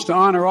 Once to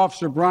honor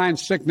Officer Brian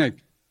Sicknick,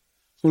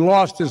 who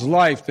lost his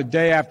life the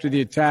day after the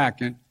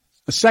attack, and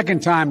a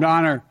second time to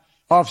honor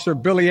Officer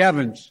Billy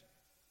Evans,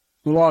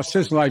 who lost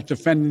his life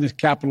defending this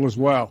Capitol as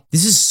well.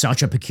 This is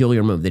such a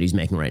peculiar move that he's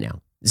making right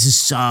now. This is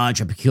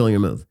such a peculiar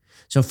move.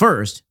 So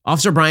first,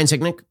 Officer Brian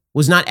Sicknick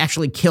was not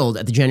actually killed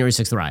at the January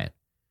 6th riot.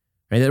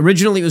 Right?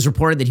 Originally, it was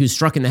reported that he was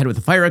struck in the head with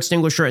a fire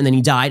extinguisher and then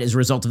he died as a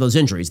result of those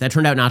injuries. That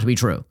turned out not to be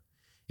true.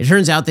 It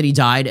turns out that he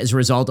died as a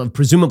result of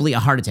presumably a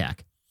heart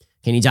attack.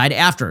 And he died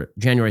after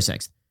January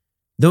 6th.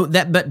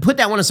 But put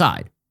that one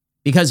aside,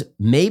 because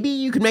maybe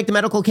you could make the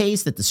medical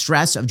case that the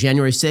stress of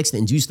January 6th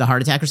induced the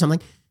heart attack or something.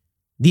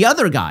 The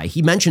other guy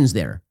he mentions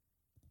there,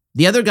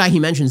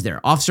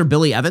 Officer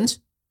Billy Evans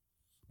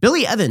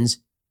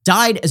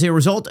died as a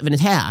result of an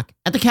attack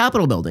at the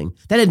Capitol building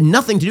that had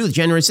nothing to do with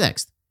January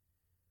 6th.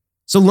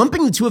 So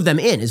lumping the two of them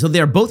in as though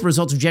they're both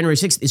results of January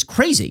 6th is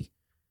crazy.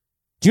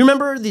 Do you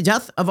remember the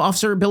death of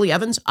Officer Billy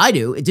Evans? I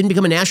do. It didn't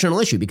become a national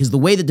issue because the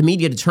way that the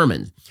media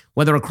determined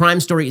whether a crime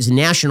story is a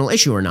national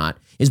issue or not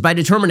is by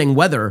determining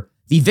whether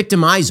the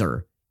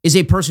victimizer is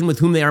a person with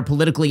whom they are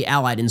politically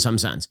allied in some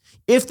sense.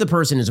 If the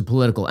person is a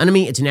political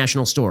enemy, it's a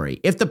national story.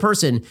 If the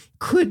person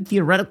could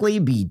theoretically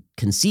be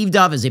conceived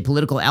of as a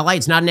political ally,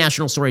 it's not a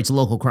national story, it's a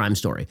local crime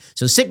story.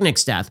 So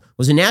Sicknick's death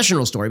was a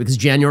national story because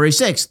January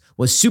 6th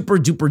was super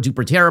duper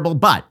duper terrible,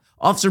 but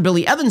Officer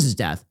Billy Evans'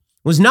 death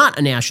was not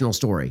a national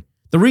story.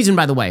 The reason,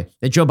 by the way,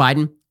 that Joe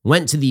Biden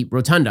went to the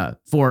rotunda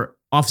for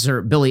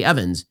Officer Billy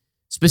Evans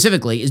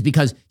specifically is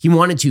because he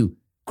wanted to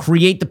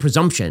create the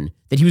presumption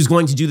that he was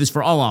going to do this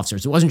for all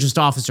officers. It wasn't just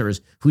officers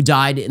who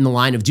died in the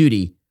line of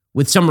duty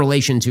with some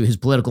relation to his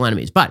political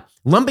enemies. But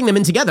lumping them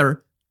in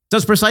together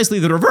does precisely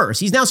the reverse.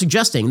 He's now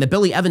suggesting that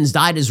Billy Evans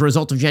died as a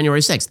result of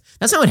January 6th.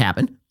 That's not what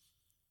happened.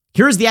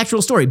 Here's the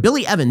actual story.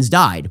 Billy Evans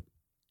died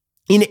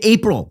in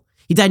April.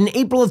 He died in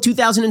April of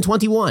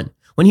 2021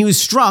 when he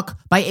was struck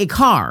by a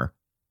car.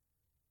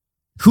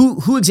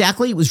 Who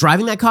exactly was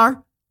driving that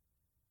car?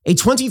 A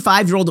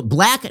 25-year-old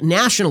black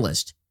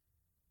nationalist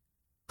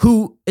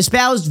who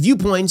espoused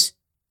viewpoints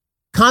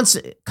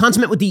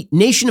consummate with the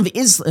Nation of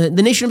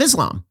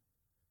Islam.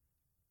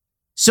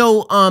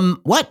 So,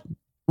 what?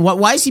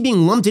 Why is he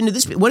being lumped into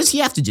this? What does he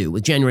have to do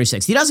with January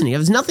 6th? He doesn't. He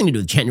has nothing to do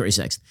with January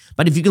 6th.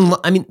 But if you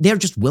can, they're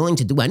just willing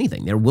to do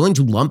anything. They're willing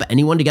to lump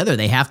anyone together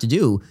they have to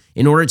do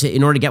in order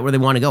to get where they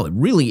want to go. It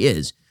really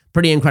is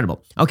pretty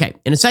incredible. Okay,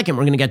 in a second,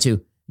 we're going to get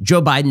to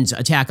Joe Biden's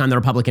attack on the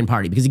Republican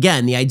Party. Because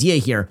again, the idea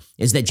here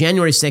is that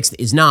January 6th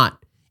is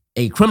not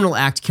a criminal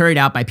act carried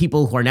out by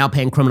people who are now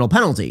paying criminal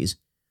penalties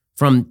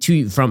from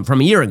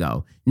a year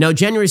ago. No,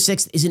 January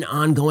 6th is an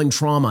ongoing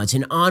trauma. It's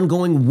an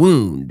ongoing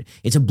wound.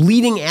 It's a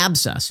bleeding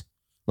abscess.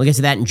 We'll get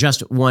to that in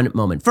just one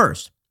moment.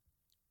 First,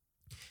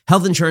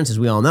 health insurance, as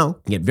we all know,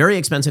 can get very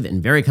expensive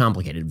and very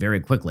complicated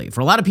very quickly.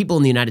 For a lot of people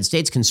in the United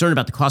States concerned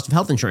about the cost of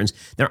health insurance,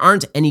 there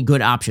aren't any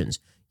good options.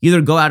 You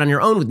either go out on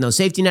your own with no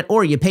safety net,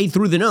 or you pay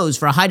through the nose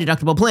for a high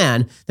deductible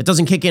plan that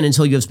doesn't kick in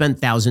until you have spent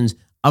thousands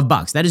of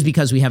bucks. That is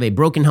because we have a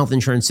broken health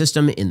insurance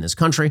system in this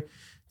country,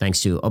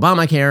 thanks to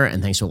Obamacare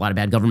and thanks to a lot of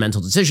bad governmental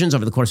decisions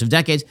over the course of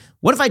decades.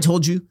 What if I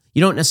told you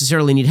you don't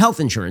necessarily need health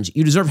insurance,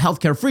 you deserve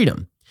healthcare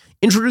freedom?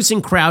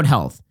 Introducing Crowd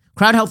Health.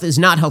 Crowd Health is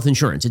not health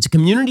insurance. It's a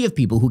community of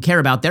people who care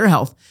about their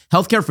health,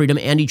 healthcare freedom,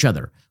 and each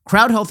other.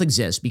 Crowd Health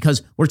exists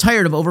because we're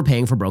tired of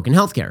overpaying for broken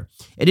healthcare.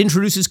 It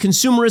introduces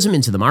consumerism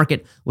into the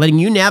market, letting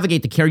you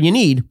navigate the care you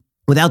need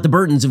without the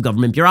burdens of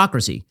government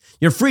bureaucracy.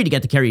 You're free to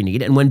get the care you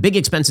need, and when big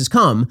expenses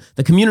come,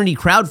 the community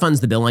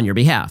crowdfunds the bill on your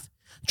behalf.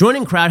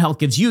 Joining Crowd Health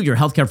gives you your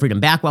healthcare freedom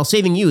back while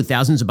saving you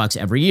thousands of bucks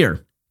every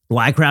year.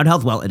 Why Crowd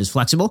Health? Well, it is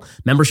flexible.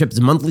 Membership is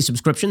a monthly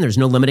subscription. There's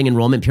no limiting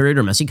enrollment period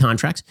or messy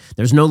contracts.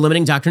 There's no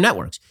limiting doctor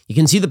networks. You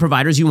can see the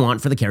providers you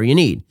want for the care you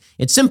need.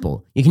 It's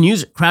simple. You can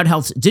use Crowd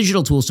Health's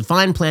digital tools to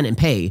find, plan, and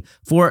pay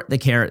for the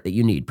care that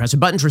you need. Press a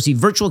button to receive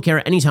virtual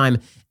care anytime,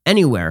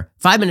 anywhere.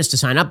 5 minutes to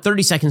sign up,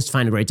 30 seconds to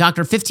find a great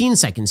doctor, 15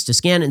 seconds to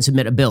scan and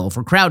submit a bill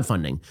for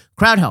crowdfunding.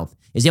 Crowd Health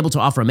is able to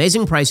offer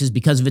amazing prices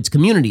because of its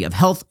community of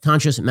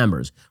health-conscious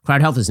members.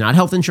 Crowd Health is not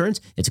health insurance.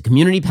 It's a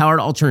community-powered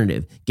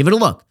alternative. Give it a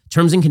look.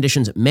 Terms and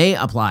conditions may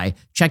apply.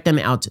 Check them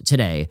out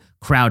today.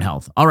 Crowd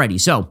Health. Alrighty,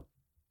 so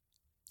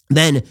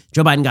then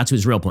Joe Biden got to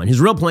his real point.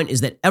 His real point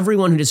is that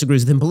everyone who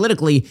disagrees with him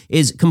politically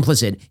is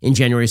complicit in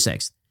January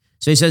 6th.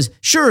 So he says,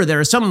 sure, there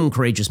are some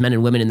courageous men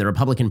and women in the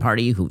Republican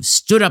Party who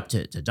stood up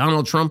to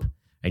Donald Trump.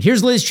 And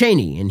here's Liz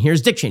Cheney, and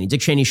here's Dick Cheney.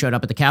 Dick Cheney showed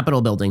up at the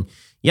Capitol building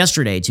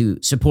yesterday to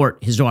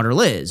support his daughter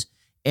Liz.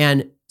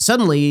 And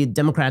suddenly,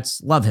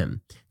 Democrats love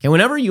him. Okay,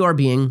 whenever you are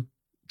being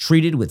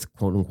treated with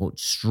quote-unquote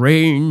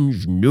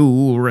strange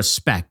new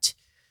respect,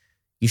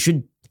 you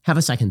should have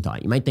a second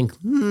thought. You might think,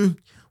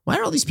 why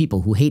are all these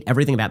people who hate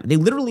everything about me?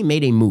 They literally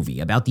made a movie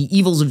about the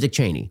evils of Dick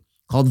Cheney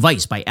called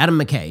Vice by Adam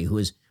McKay, who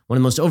is one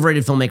of the most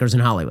overrated filmmakers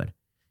in Hollywood.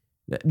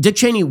 Dick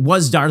Cheney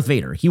was Darth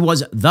Vader. He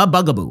was the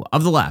bugaboo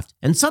of the left.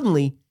 And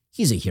suddenly,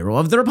 he's a hero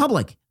of the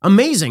Republic.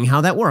 Amazing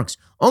how that works.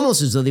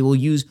 Almost as though they will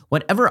use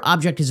whatever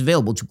object is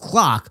available to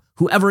clock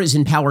whoever is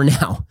in power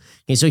now.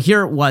 Okay, so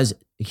here was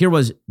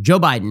Joe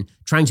Biden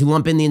trying to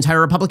lump in the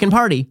entire Republican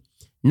Party,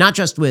 not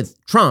just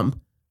with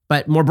Trump,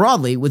 but more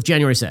broadly with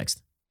January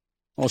 6th.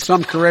 Well,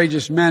 some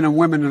courageous men and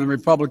women in the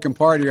Republican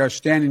Party are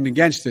standing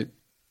against it,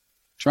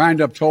 trying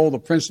to uphold the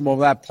principle of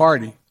that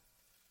party.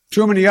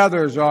 Too many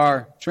others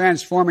are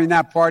transforming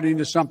that party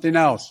into something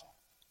else.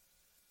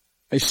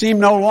 They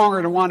seem no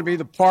longer to want to be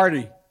the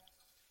party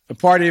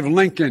of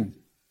Lincoln,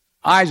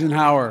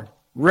 Eisenhower,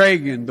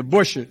 Reagan, the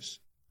Bushes.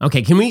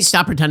 Okay, can we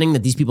stop pretending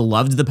that these people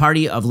loved the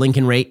party of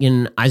Lincoln,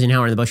 Reagan,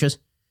 Eisenhower, and the Bushes?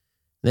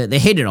 They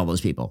hated all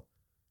those people.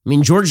 I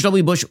mean, George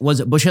W. Bush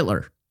was Bush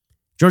Hitler.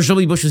 George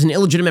W. Bush was an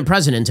illegitimate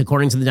president,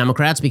 according to the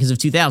Democrats, because of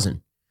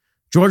 2000.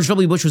 George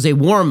W. Bush was a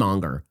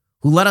warmonger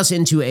who led us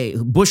into a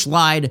Bush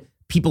lied,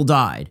 people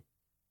died.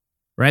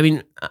 Right? I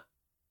mean,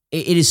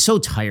 it is so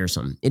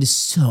tiresome. It is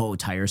so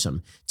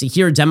tiresome to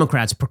hear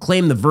Democrats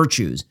proclaim the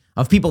virtues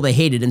of people they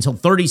hated until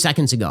 30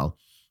 seconds ago,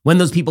 when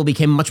those people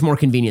became much more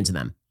convenient to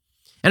them.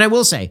 And I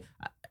will say,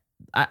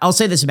 I'll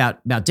say this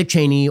about Dick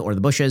Cheney or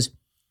the Bushes.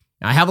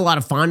 I have a lot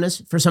of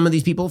fondness for some of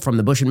these people from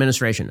the Bush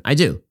administration. I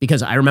do,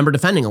 because I remember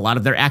defending a lot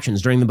of their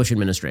actions during the Bush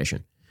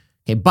administration.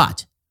 Okay,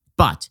 but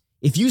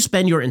if you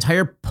spend your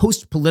entire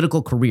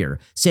post-political career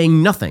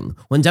saying nothing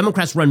when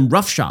Democrats run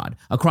roughshod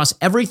across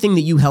everything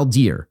that you held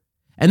dear,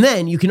 and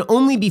then you can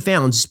only be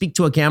found to speak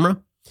to a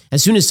camera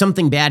as soon as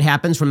something bad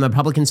happens from the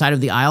Republican side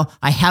of the aisle,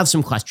 I have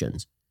some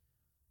questions.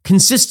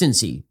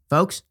 Consistency,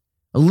 folks.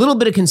 A little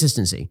bit of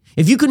consistency.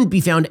 If you couldn't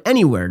be found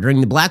anywhere during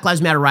the Black Lives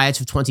Matter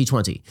riots of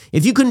 2020,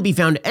 if you couldn't be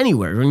found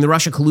anywhere during the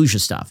Russia collusion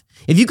stuff,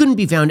 if you couldn't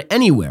be found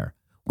anywhere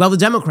while the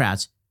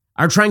Democrats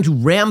are trying to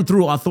ram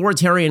through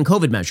authoritarian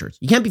COVID measures,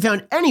 you can't be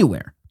found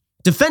anywhere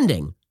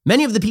defending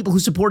many of the people who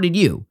supported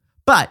you,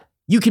 but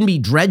you can be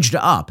dredged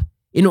up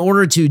in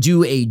order to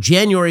do a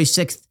January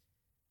 6th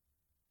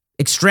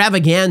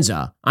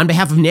extravaganza on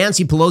behalf of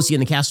Nancy Pelosi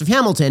and the cast of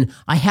Hamilton.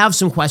 I have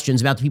some questions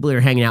about the people you're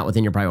hanging out with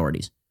in your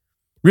priorities.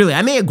 Really,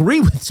 I may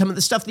agree with some of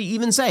the stuff that you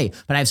even say,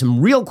 but I have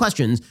some real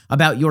questions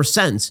about your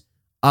sense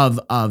of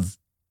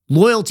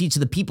loyalty to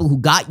the people who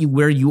got you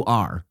where you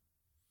are.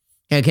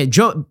 Okay,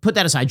 Joe, put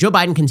that aside. Joe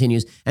Biden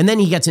continues, and then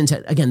he gets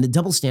into, again, the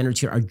double standards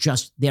here are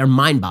they are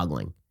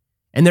mind-boggling.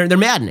 And they're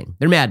maddening.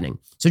 They're maddening.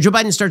 So Joe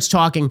Biden starts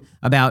talking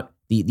about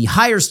the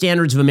higher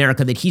standards of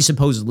America that he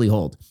supposedly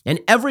holds. And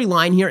every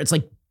line here, it's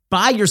like,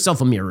 buy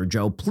yourself a mirror,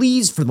 Joe.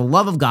 Please, for the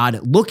love of God,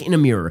 look in a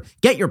mirror.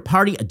 Get your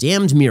party a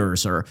damned mirror,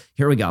 sir.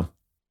 Here we go.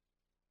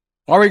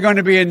 Are we going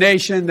to be a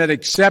nation that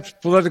accepts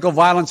political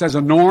violence as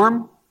a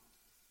norm?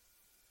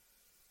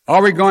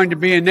 Are we going to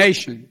be a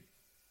nation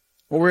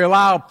where we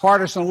allow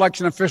partisan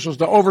election officials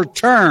to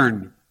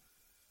overturn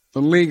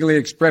the legally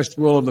expressed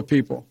will of the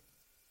people?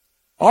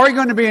 Are we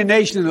going to be a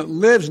nation that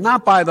lives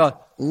not by the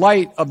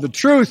light of the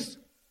truth,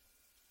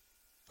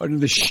 but in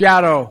the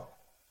shadow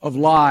of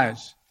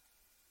lies?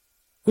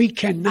 We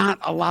cannot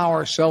allow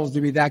ourselves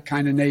to be that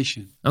kind of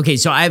nation. Okay,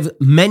 so I have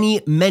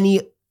many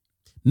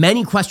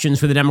questions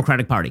for the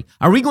Democratic Party.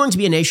 Are we going to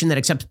be a nation that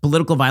accepts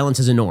political violence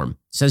as a norm?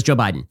 Says Joe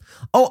Biden.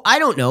 Oh, I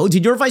don't know.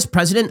 Did your vice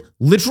president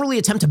literally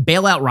attempt to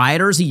bail out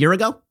rioters a year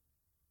ago?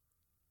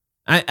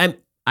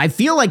 I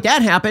feel like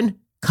that happened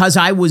because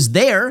I was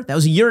there. That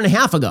was a year and a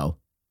half ago.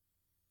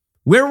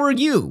 Where were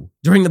you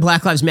during the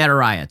Black Lives Matter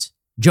riots?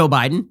 Joe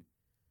Biden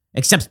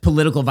accepts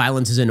political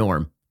violence as a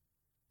norm.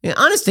 And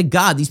honest to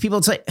God, these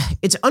people,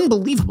 it's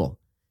unbelievable.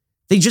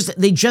 They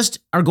just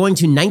are going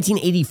to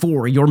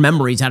 1984 your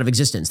memories out of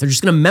existence. They're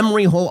just going to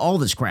memory hole all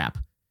this crap.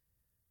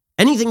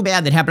 Anything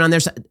bad that happened on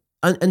their side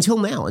until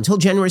now, until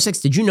January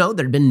 6th, did you know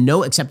there had been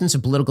no acceptance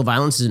of political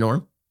violence as a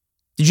norm?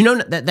 Did you know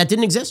that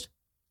didn't exist?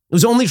 It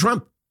was only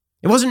Trump.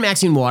 It wasn't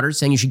Maxine Waters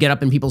saying you should get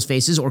up in people's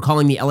faces or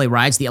calling the LA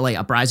riots the LA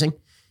uprising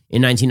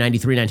in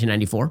 1993,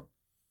 1994.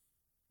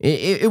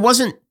 It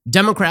wasn't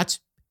Democrats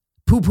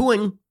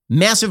poo-pooing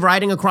massive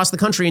rioting across the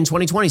country in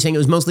 2020 saying it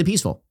was mostly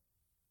peaceful.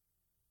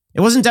 It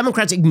wasn't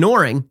Democrats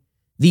ignoring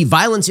the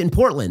violence in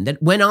Portland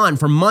that went on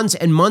for months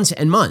and months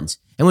and months.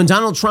 And when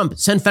Donald Trump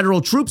sent federal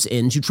troops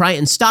in to try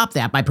and stop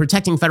that by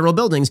protecting federal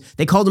buildings,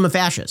 they called him a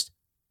fascist.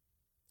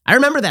 I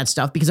remember that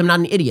stuff because I'm not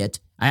an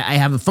idiot. I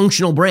have a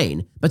functional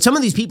brain. But some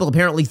of these people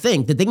apparently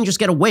think that they can just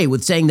get away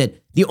with saying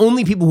that the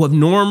only people who have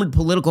normed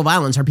political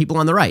violence are people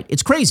on the right.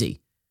 It's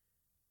crazy.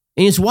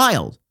 And it's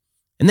wild.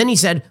 And then he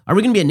said, are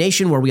we going to be a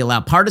nation where we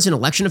allow partisan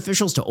election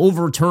officials to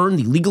overturn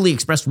the legally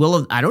expressed will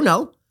of, I don't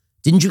know,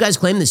 Didn't you guys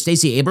claim that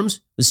Stacey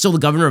Abrams was still the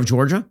governor of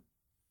Georgia?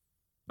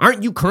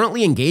 Aren't you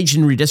currently engaged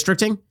in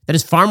redistricting that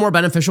is far more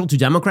beneficial to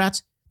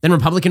Democrats than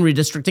Republican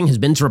redistricting has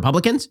been to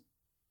Republicans?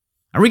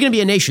 Are we going to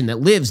be a nation that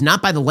lives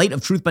not by the light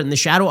of truth, but in the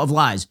shadow of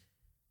lies?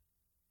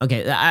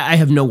 Okay, I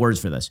have no words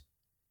for this.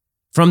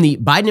 From the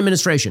Biden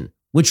administration,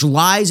 which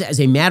lies as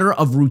a matter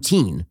of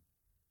routine,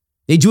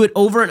 they do it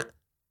over and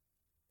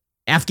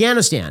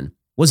Afghanistan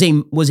was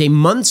a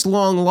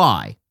months-long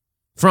lie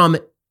from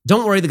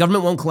don't worry, the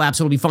government won't collapse,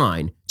 it'll be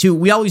fine, to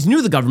we always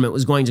knew the government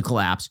was going to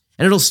collapse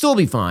and it'll still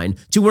be fine,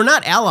 to we're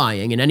not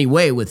allying in any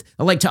way with,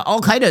 like, to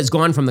Al-Qaeda is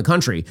gone from the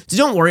country, to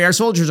don't worry, our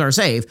soldiers are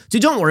safe, to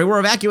don't worry, we're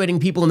evacuating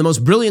people in the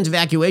most brilliant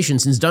evacuation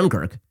since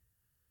Dunkirk.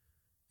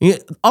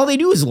 All they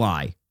do is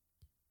lie.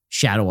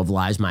 Shadow of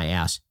lies, my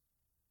ass.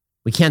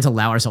 We can't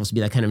allow ourselves to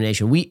be that kind of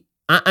nation.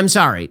 I'm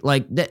sorry,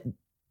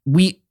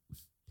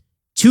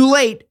 too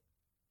late.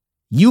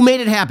 You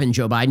made it happen,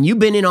 Joe Biden. You've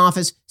been in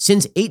office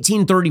since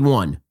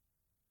 1831.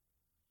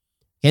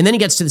 And then he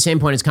gets to the same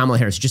point as Kamala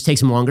Harris. It just takes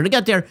him longer to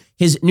get there.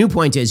 His new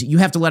point is you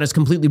have to let us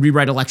completely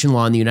rewrite election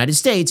law in the United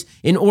States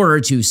in order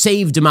to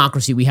save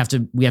democracy. We have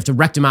to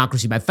wreck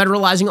democracy by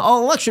federalizing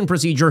all election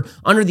procedure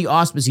under the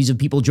auspices of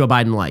people Joe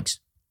Biden likes.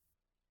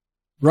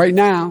 Right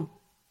now,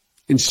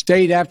 in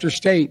state after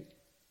state,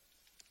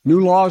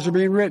 new laws are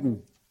being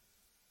written,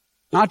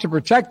 not to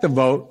protect the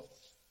vote,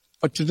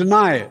 but to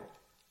deny it.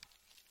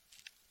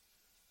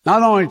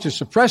 Not only to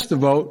suppress the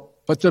vote,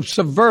 but to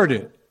subvert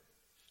it.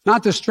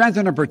 Not to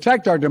strengthen or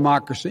protect our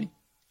democracy,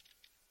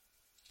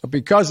 but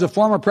because the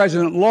former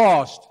president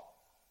lost,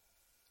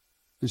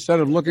 instead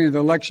of looking at the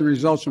election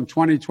results from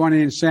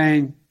 2020 and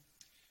saying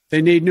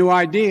they need new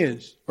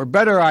ideas or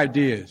better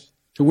ideas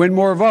to win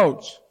more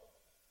votes,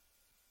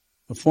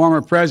 the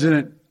former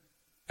president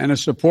and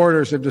his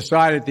supporters have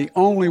decided the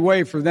only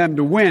way for them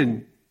to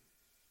win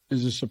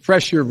is to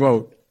suppress your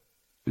vote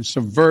and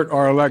subvert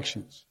our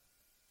elections.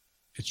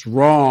 It's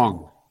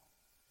wrong.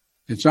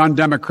 It's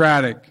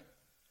undemocratic.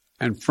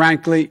 And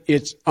frankly,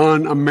 it's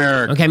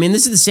un-American. Okay, I mean,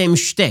 this is the same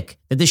shtick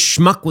that this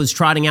schmuck was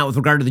trotting out with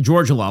regard to the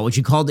Georgia law, which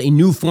he called a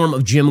new form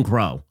of Jim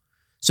Crow.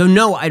 So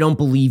no, I don't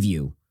believe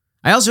you.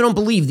 I also don't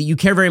believe that you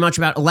care very much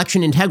about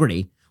election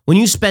integrity when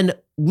you spend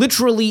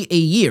literally a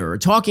year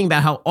talking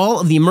about how all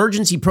of the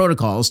emergency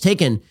protocols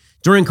taken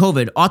during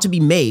COVID ought to be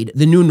made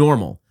the new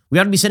normal. We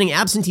ought to be sending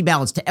absentee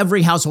ballots to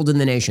every household in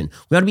the nation.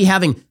 We ought to be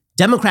having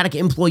Democratic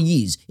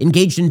employees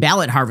engaged in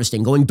ballot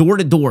harvesting, going door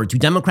to door to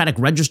Democratic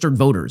registered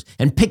voters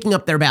and picking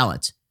up their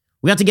ballots.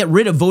 We have to get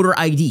rid of voter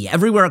ID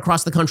everywhere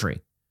across the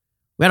country.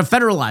 We have to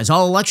federalize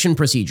all election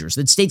procedures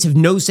that states have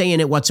no say in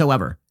it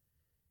whatsoever.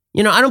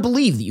 You know, I don't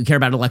believe that you care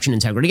about election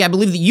integrity. I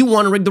believe that you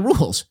want to rig the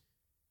rules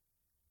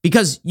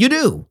because you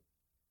do.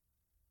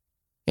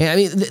 I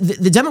mean,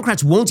 the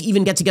Democrats won't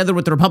even get together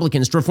with the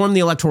Republicans to reform the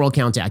Electoral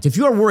Count Act. If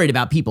you are worried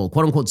about people,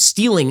 quote unquote,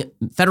 stealing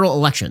federal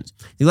elections,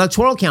 the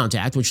Electoral Count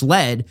Act, which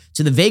led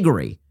to the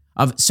vagary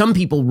of some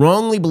people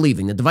wrongly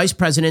believing that the vice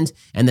president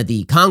and that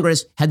the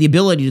Congress had the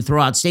ability to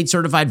throw out state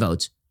certified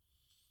votes.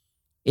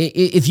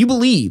 If you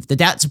believe that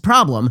that's a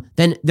problem,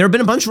 then there have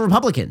been a bunch of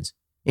Republicans,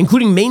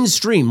 including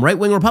mainstream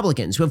right-wing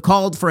Republicans, who have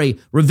called for a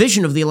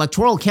revision of the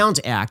Electoral Count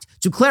Act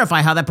to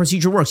clarify how that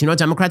procedure works. You know what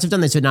Democrats have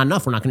done? They said, not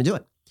enough. We're not going to do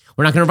it.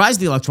 We're not going to revise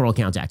the Electoral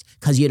Count Act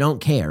because you don't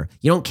care.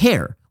 You don't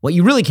care. What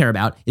you really care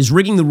about is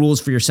rigging the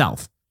rules for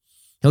yourself.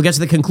 He'll get to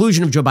the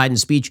conclusion of Joe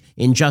Biden's speech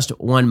in just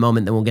one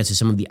moment. Then we'll get to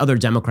some of the other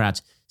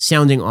Democrats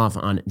sounding off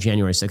on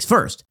January 6th.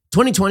 First,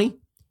 2020,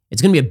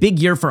 it's going to be a big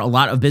year for a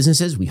lot of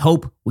businesses. We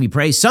hope, we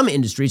pray. Some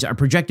industries are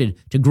projected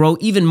to grow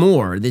even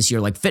more this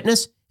year, like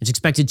fitness. It's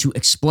expected to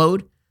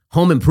explode.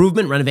 Home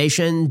improvement,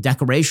 renovation,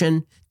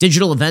 decoration,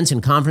 digital events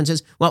and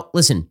conferences. Well,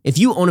 listen, if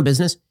you own a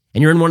business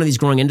and you're in one of these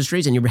growing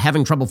industries and you're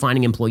having trouble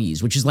finding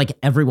employees, which is like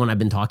everyone I've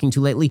been talking to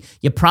lately,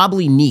 you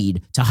probably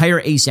need to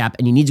hire ASAP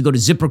and you need to go to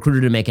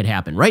ZipRecruiter to make it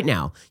happen. Right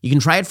now, you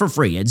can try it for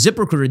free at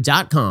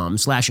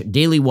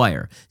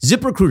ZipRecruiter.com/dailywire.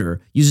 ZipRecruiter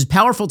uses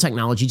powerful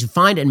technology to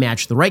find and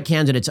match the right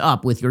candidates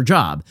up with your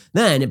job.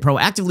 Then it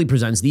proactively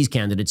presents these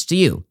candidates to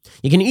you.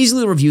 You can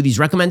easily review these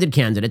recommended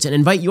candidates and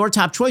invite your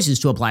top choices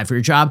to apply for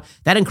your job.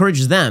 That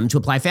encourages them to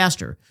apply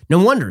faster. No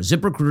wonder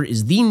ZipRecruiter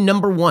is the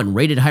 #1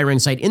 rated hiring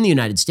site in the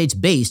United States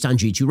based on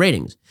G2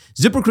 ratings.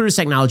 ZipRecruiter's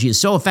technology is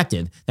so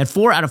effective that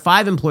 4 out of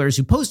 5 employers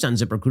who post on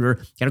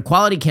ZipRecruiter get a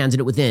quality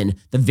candidate within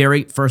the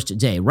very first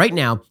day. Right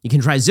now, you can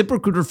try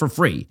ZipRecruiter for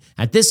free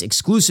at this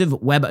exclusive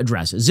web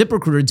address,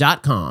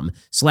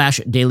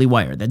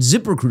 ZipRecruiter.com/dailywire. That's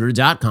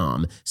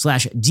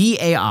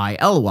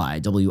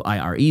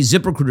ZipRecruiter.com/DAILYWIRE.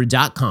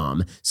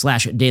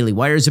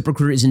 ZipRecruiter.com/dailywire.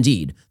 ZipRecruiter is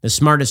indeed the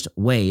smartest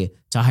way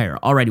to hire.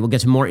 Alrighty, we'll get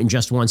to more in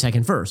just 1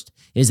 second. First,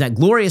 it is that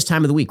glorious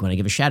time of the week when I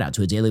give a shout out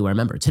to a Daily Wire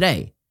member.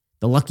 Today,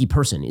 the lucky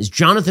person is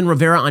Jonathan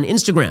Rivera on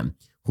Instagram,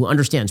 who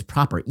understands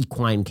proper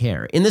equine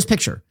care. In this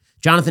picture,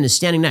 Jonathan is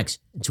standing next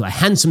to a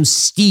handsome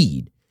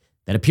steed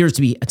that appears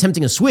to be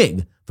attempting a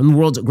swig from the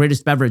world's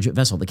greatest beverage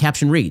vessel. The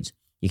caption reads,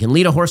 You can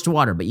lead a horse to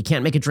water, but you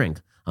can't make it drink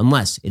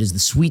unless it is the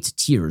sweet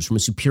tears from a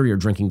superior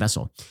drinking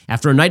vessel.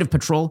 After a night of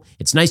patrol,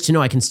 it's nice to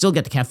know I can still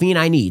get the caffeine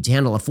I need to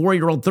handle a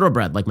 4-year-old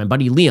thoroughbred like my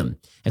buddy Liam.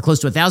 At close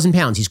to 1,000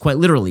 pounds, he's quite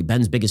literally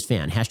Ben's biggest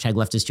fan. Hashtag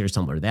leftist tears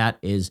Tumblr. That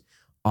is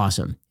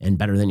awesome and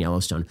better than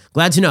Yellowstone.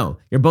 Glad to know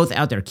you're both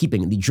out there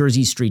keeping the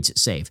Jersey streets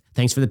safe.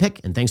 Thanks for the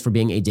pick, and thanks for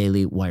being a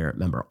Daily Wire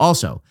member.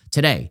 Also,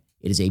 today,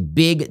 it is a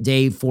big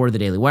day for the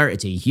Daily Wire.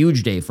 It's a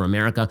huge day for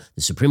America.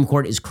 The Supreme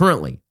Court is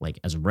currently, like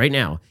as of right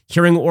now,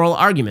 hearing oral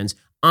arguments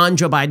on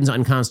Joe Biden's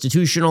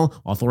unconstitutional,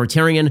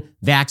 authoritarian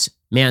vax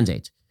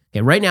mandate.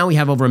 Okay, right now we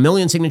have over 1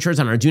 million signatures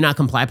on our Do Not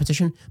Comply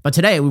petition, but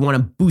today we want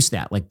to boost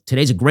that. Like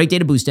today's a great day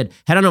to boost it.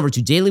 Head on over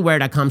to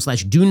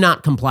dailywire.com/do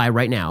not comply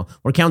right now.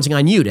 We're counting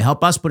on you to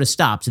help us put a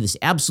stop to this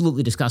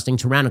absolutely disgusting,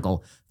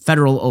 tyrannical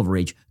federal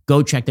overreach.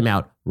 Go check them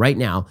out right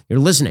now. You're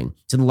listening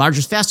to the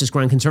largest, fastest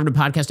growing conservative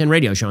podcast and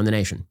radio show in the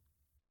nation.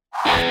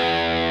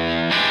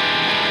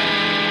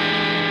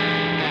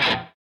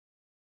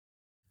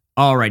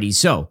 Alrighty,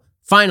 so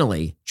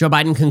finally, Joe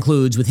Biden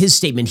concludes with his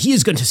statement. He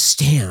is going to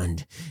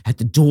stand at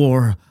the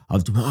door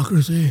of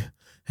democracy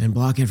and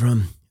block it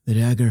from the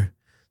dagger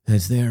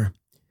that's there.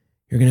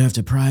 You're going to have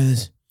to pry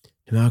this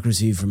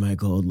democracy from my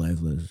cold,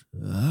 lifeless.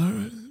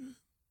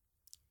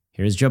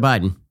 Here's Joe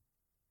Biden.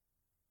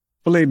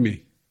 Believe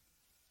me.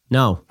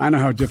 No. I know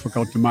how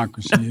difficult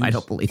democracy is. I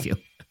don't believe you.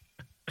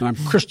 And I'm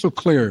crystal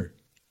clear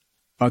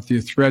about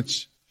the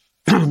threats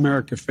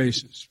America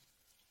faces.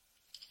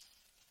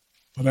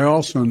 But I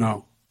also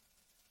know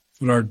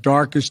that our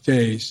darkest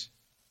days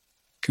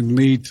can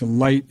lead to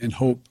light and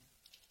hope.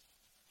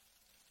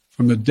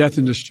 From the death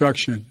and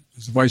destruction,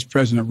 as the Vice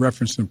President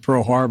referenced in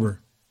Pearl Harbor,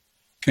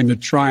 came the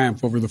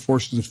triumph over the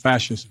forces of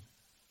fascism.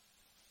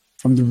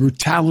 From the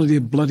brutality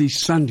of Bloody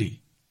Sunday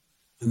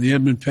and the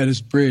Edmund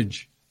Pettus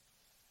Bridge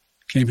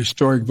came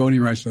historic voting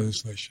rights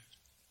legislation.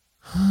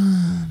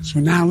 So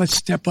now let's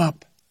step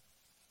up,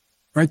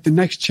 write the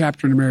next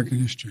chapter in American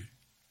history,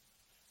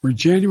 where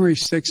January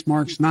 6th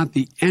marks not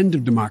the end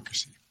of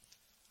democracy,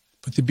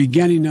 but the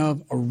beginning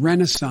of a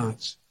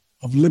renaissance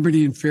of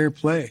liberty and fair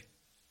play.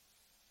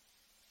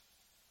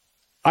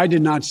 I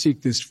did not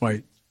seek this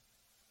fight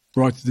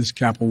brought to this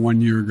Capitol 1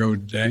 year ago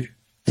today,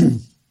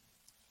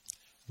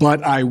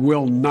 but I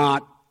will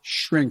not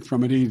shrink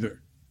from it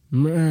either.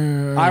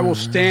 I will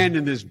stand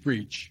in this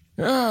breach.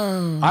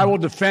 I will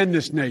defend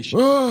this nation.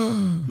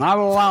 I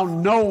will allow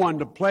no one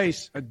to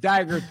place a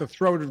dagger at the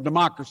throat of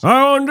democracy.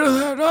 I won't do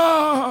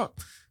that.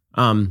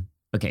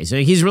 Okay, so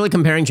he's really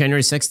comparing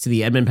January 6th to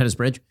the Edmund Pettus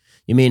Bridge.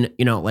 You mean,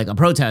 like a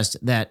protest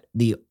that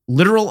the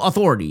literal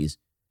authorities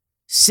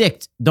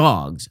sicked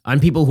dogs on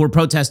people who were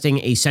protesting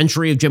a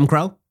century of Jim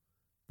Crow?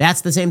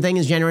 That's the same thing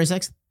as January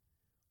 6th?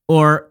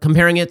 Or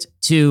comparing it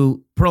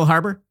to Pearl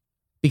Harbor?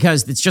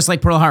 Because it's just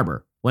like Pearl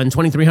Harbor when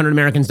 2,300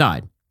 Americans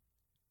died.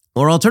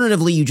 Or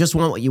alternatively, you just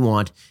want what you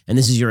want, and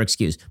this is your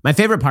excuse. My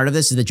favorite part of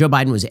this is that Joe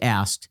Biden was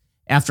asked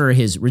after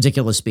his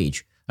ridiculous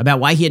speech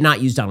about why he had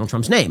not used Donald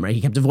Trump's name, right?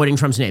 He kept avoiding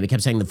Trump's name. He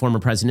kept saying the former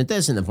president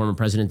this and the former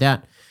president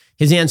that.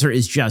 His answer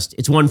is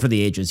it's one for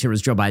the ages. Here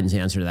was Joe Biden's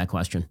answer to that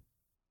question.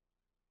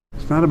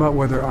 It's not about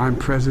whether I'm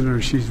president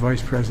or she's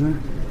vice president.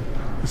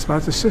 It's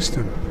about the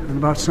system and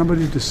about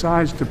somebody who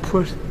decides to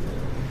put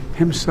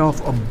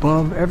himself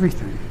above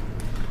everything.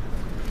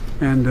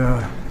 And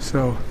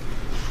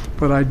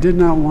but I did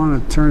not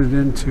want to turn it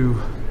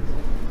into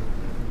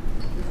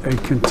a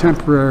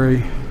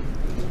contemporary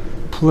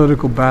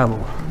political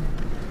battle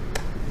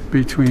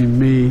between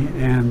me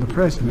and the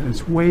president.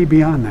 It's way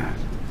beyond that.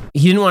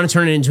 He didn't want to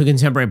turn it into a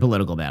contemporary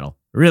political battle.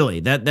 Really,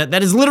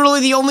 that is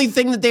literally the only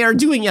thing that they are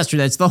doing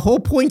yesterday. It's the whole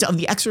point of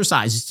the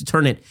exercise is to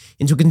turn it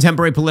into a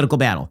contemporary political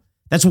battle.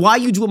 That's why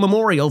you do a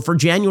memorial for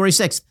January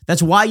 6th.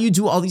 That's why you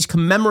do all these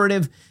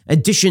commemorative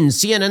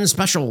editions, CNN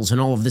specials,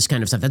 and all of this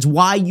kind of stuff. That's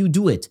why you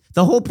do it.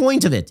 The whole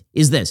point of it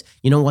is this.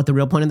 You know what the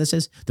real point of this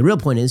is? The real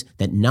point is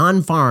that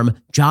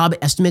non-farm job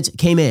estimates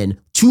came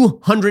in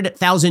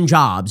 200,000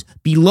 jobs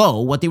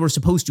below what they were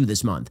supposed to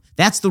this month.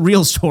 That's the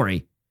real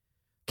story.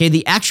 Okay,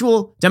 the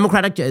actual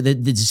the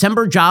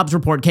December jobs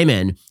report came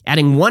in,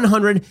 adding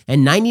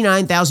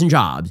 199,000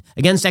 jobs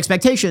against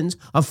expectations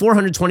of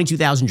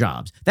 422,000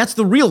 jobs. That's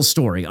the real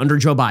story under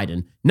Joe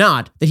Biden,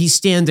 not that he's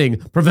standing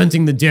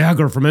preventing the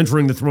dagger from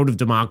entering the throat of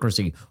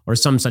democracy or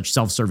some such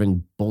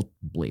self-serving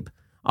bleep.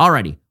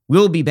 Alrighty,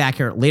 we'll be back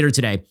here later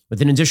today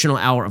with an additional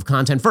hour of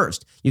content.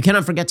 First, you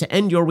cannot forget to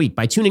end your week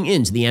by tuning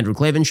in to The Andrew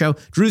Klavan Show.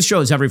 Drew's show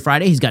is every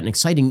Friday. He's got an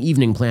exciting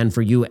evening planned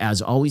for you as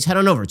always. Head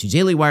on over to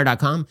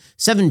dailywire.com,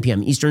 7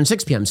 p.m. Eastern,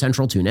 6 p.m.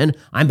 Central. Tune in.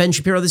 I'm Ben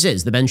Shapiro. This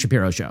is The Ben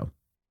Shapiro Show.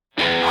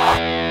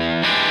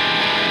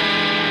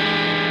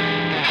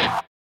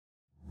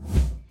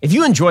 If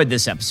you enjoyed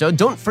this episode,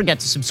 don't forget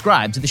to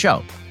subscribe to the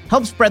show.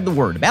 Help spread the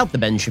word about The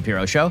Ben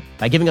Shapiro Show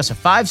by giving us a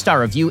 5-star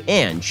review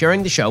and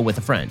sharing the show with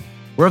a friend.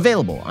 We're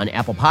available on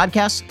Apple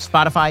Podcasts,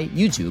 Spotify,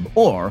 YouTube,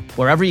 or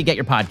wherever you get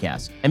your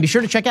podcasts. And be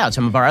sure to check out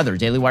some of our other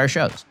Daily Wire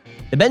shows.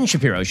 The Ben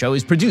Shapiro Show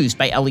is produced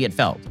by Elliot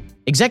Feld.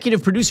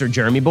 Executive producer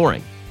Jeremy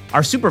Boring.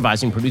 Our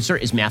supervising producer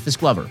is Mathis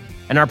Glover.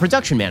 And our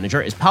production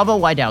manager is Pavel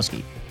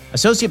Wydowski.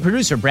 Associate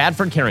producer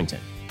Bradford Carrington.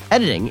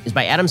 Editing is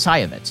by Adam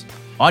Sayevitz.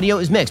 Audio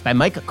is mixed by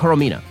Mike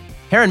Coromina.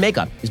 Hair and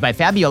makeup is by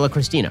Fabiola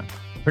Cristina.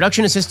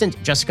 Production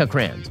assistant Jessica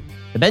Crand.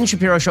 The Ben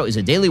Shapiro Show is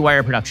a Daily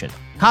Wire production.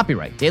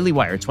 Copyright Daily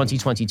Wire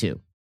 2022.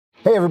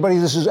 Hey everybody,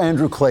 this is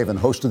Andrew Klavan,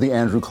 host of The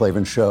Andrew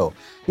Klavan Show.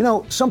 You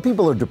know, some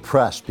people are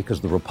depressed because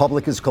the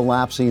republic is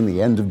collapsing,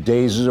 the end of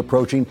days is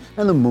approaching,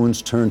 and the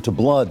moon's turned to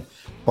blood.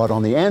 But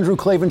on The Andrew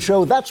Klavan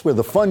Show, that's where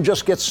the fun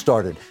just gets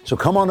started. So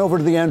come on over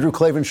to The Andrew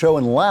Klavan Show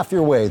and laugh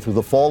your way through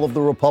the fall of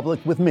the republic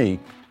with me,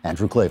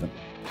 Andrew Klavan.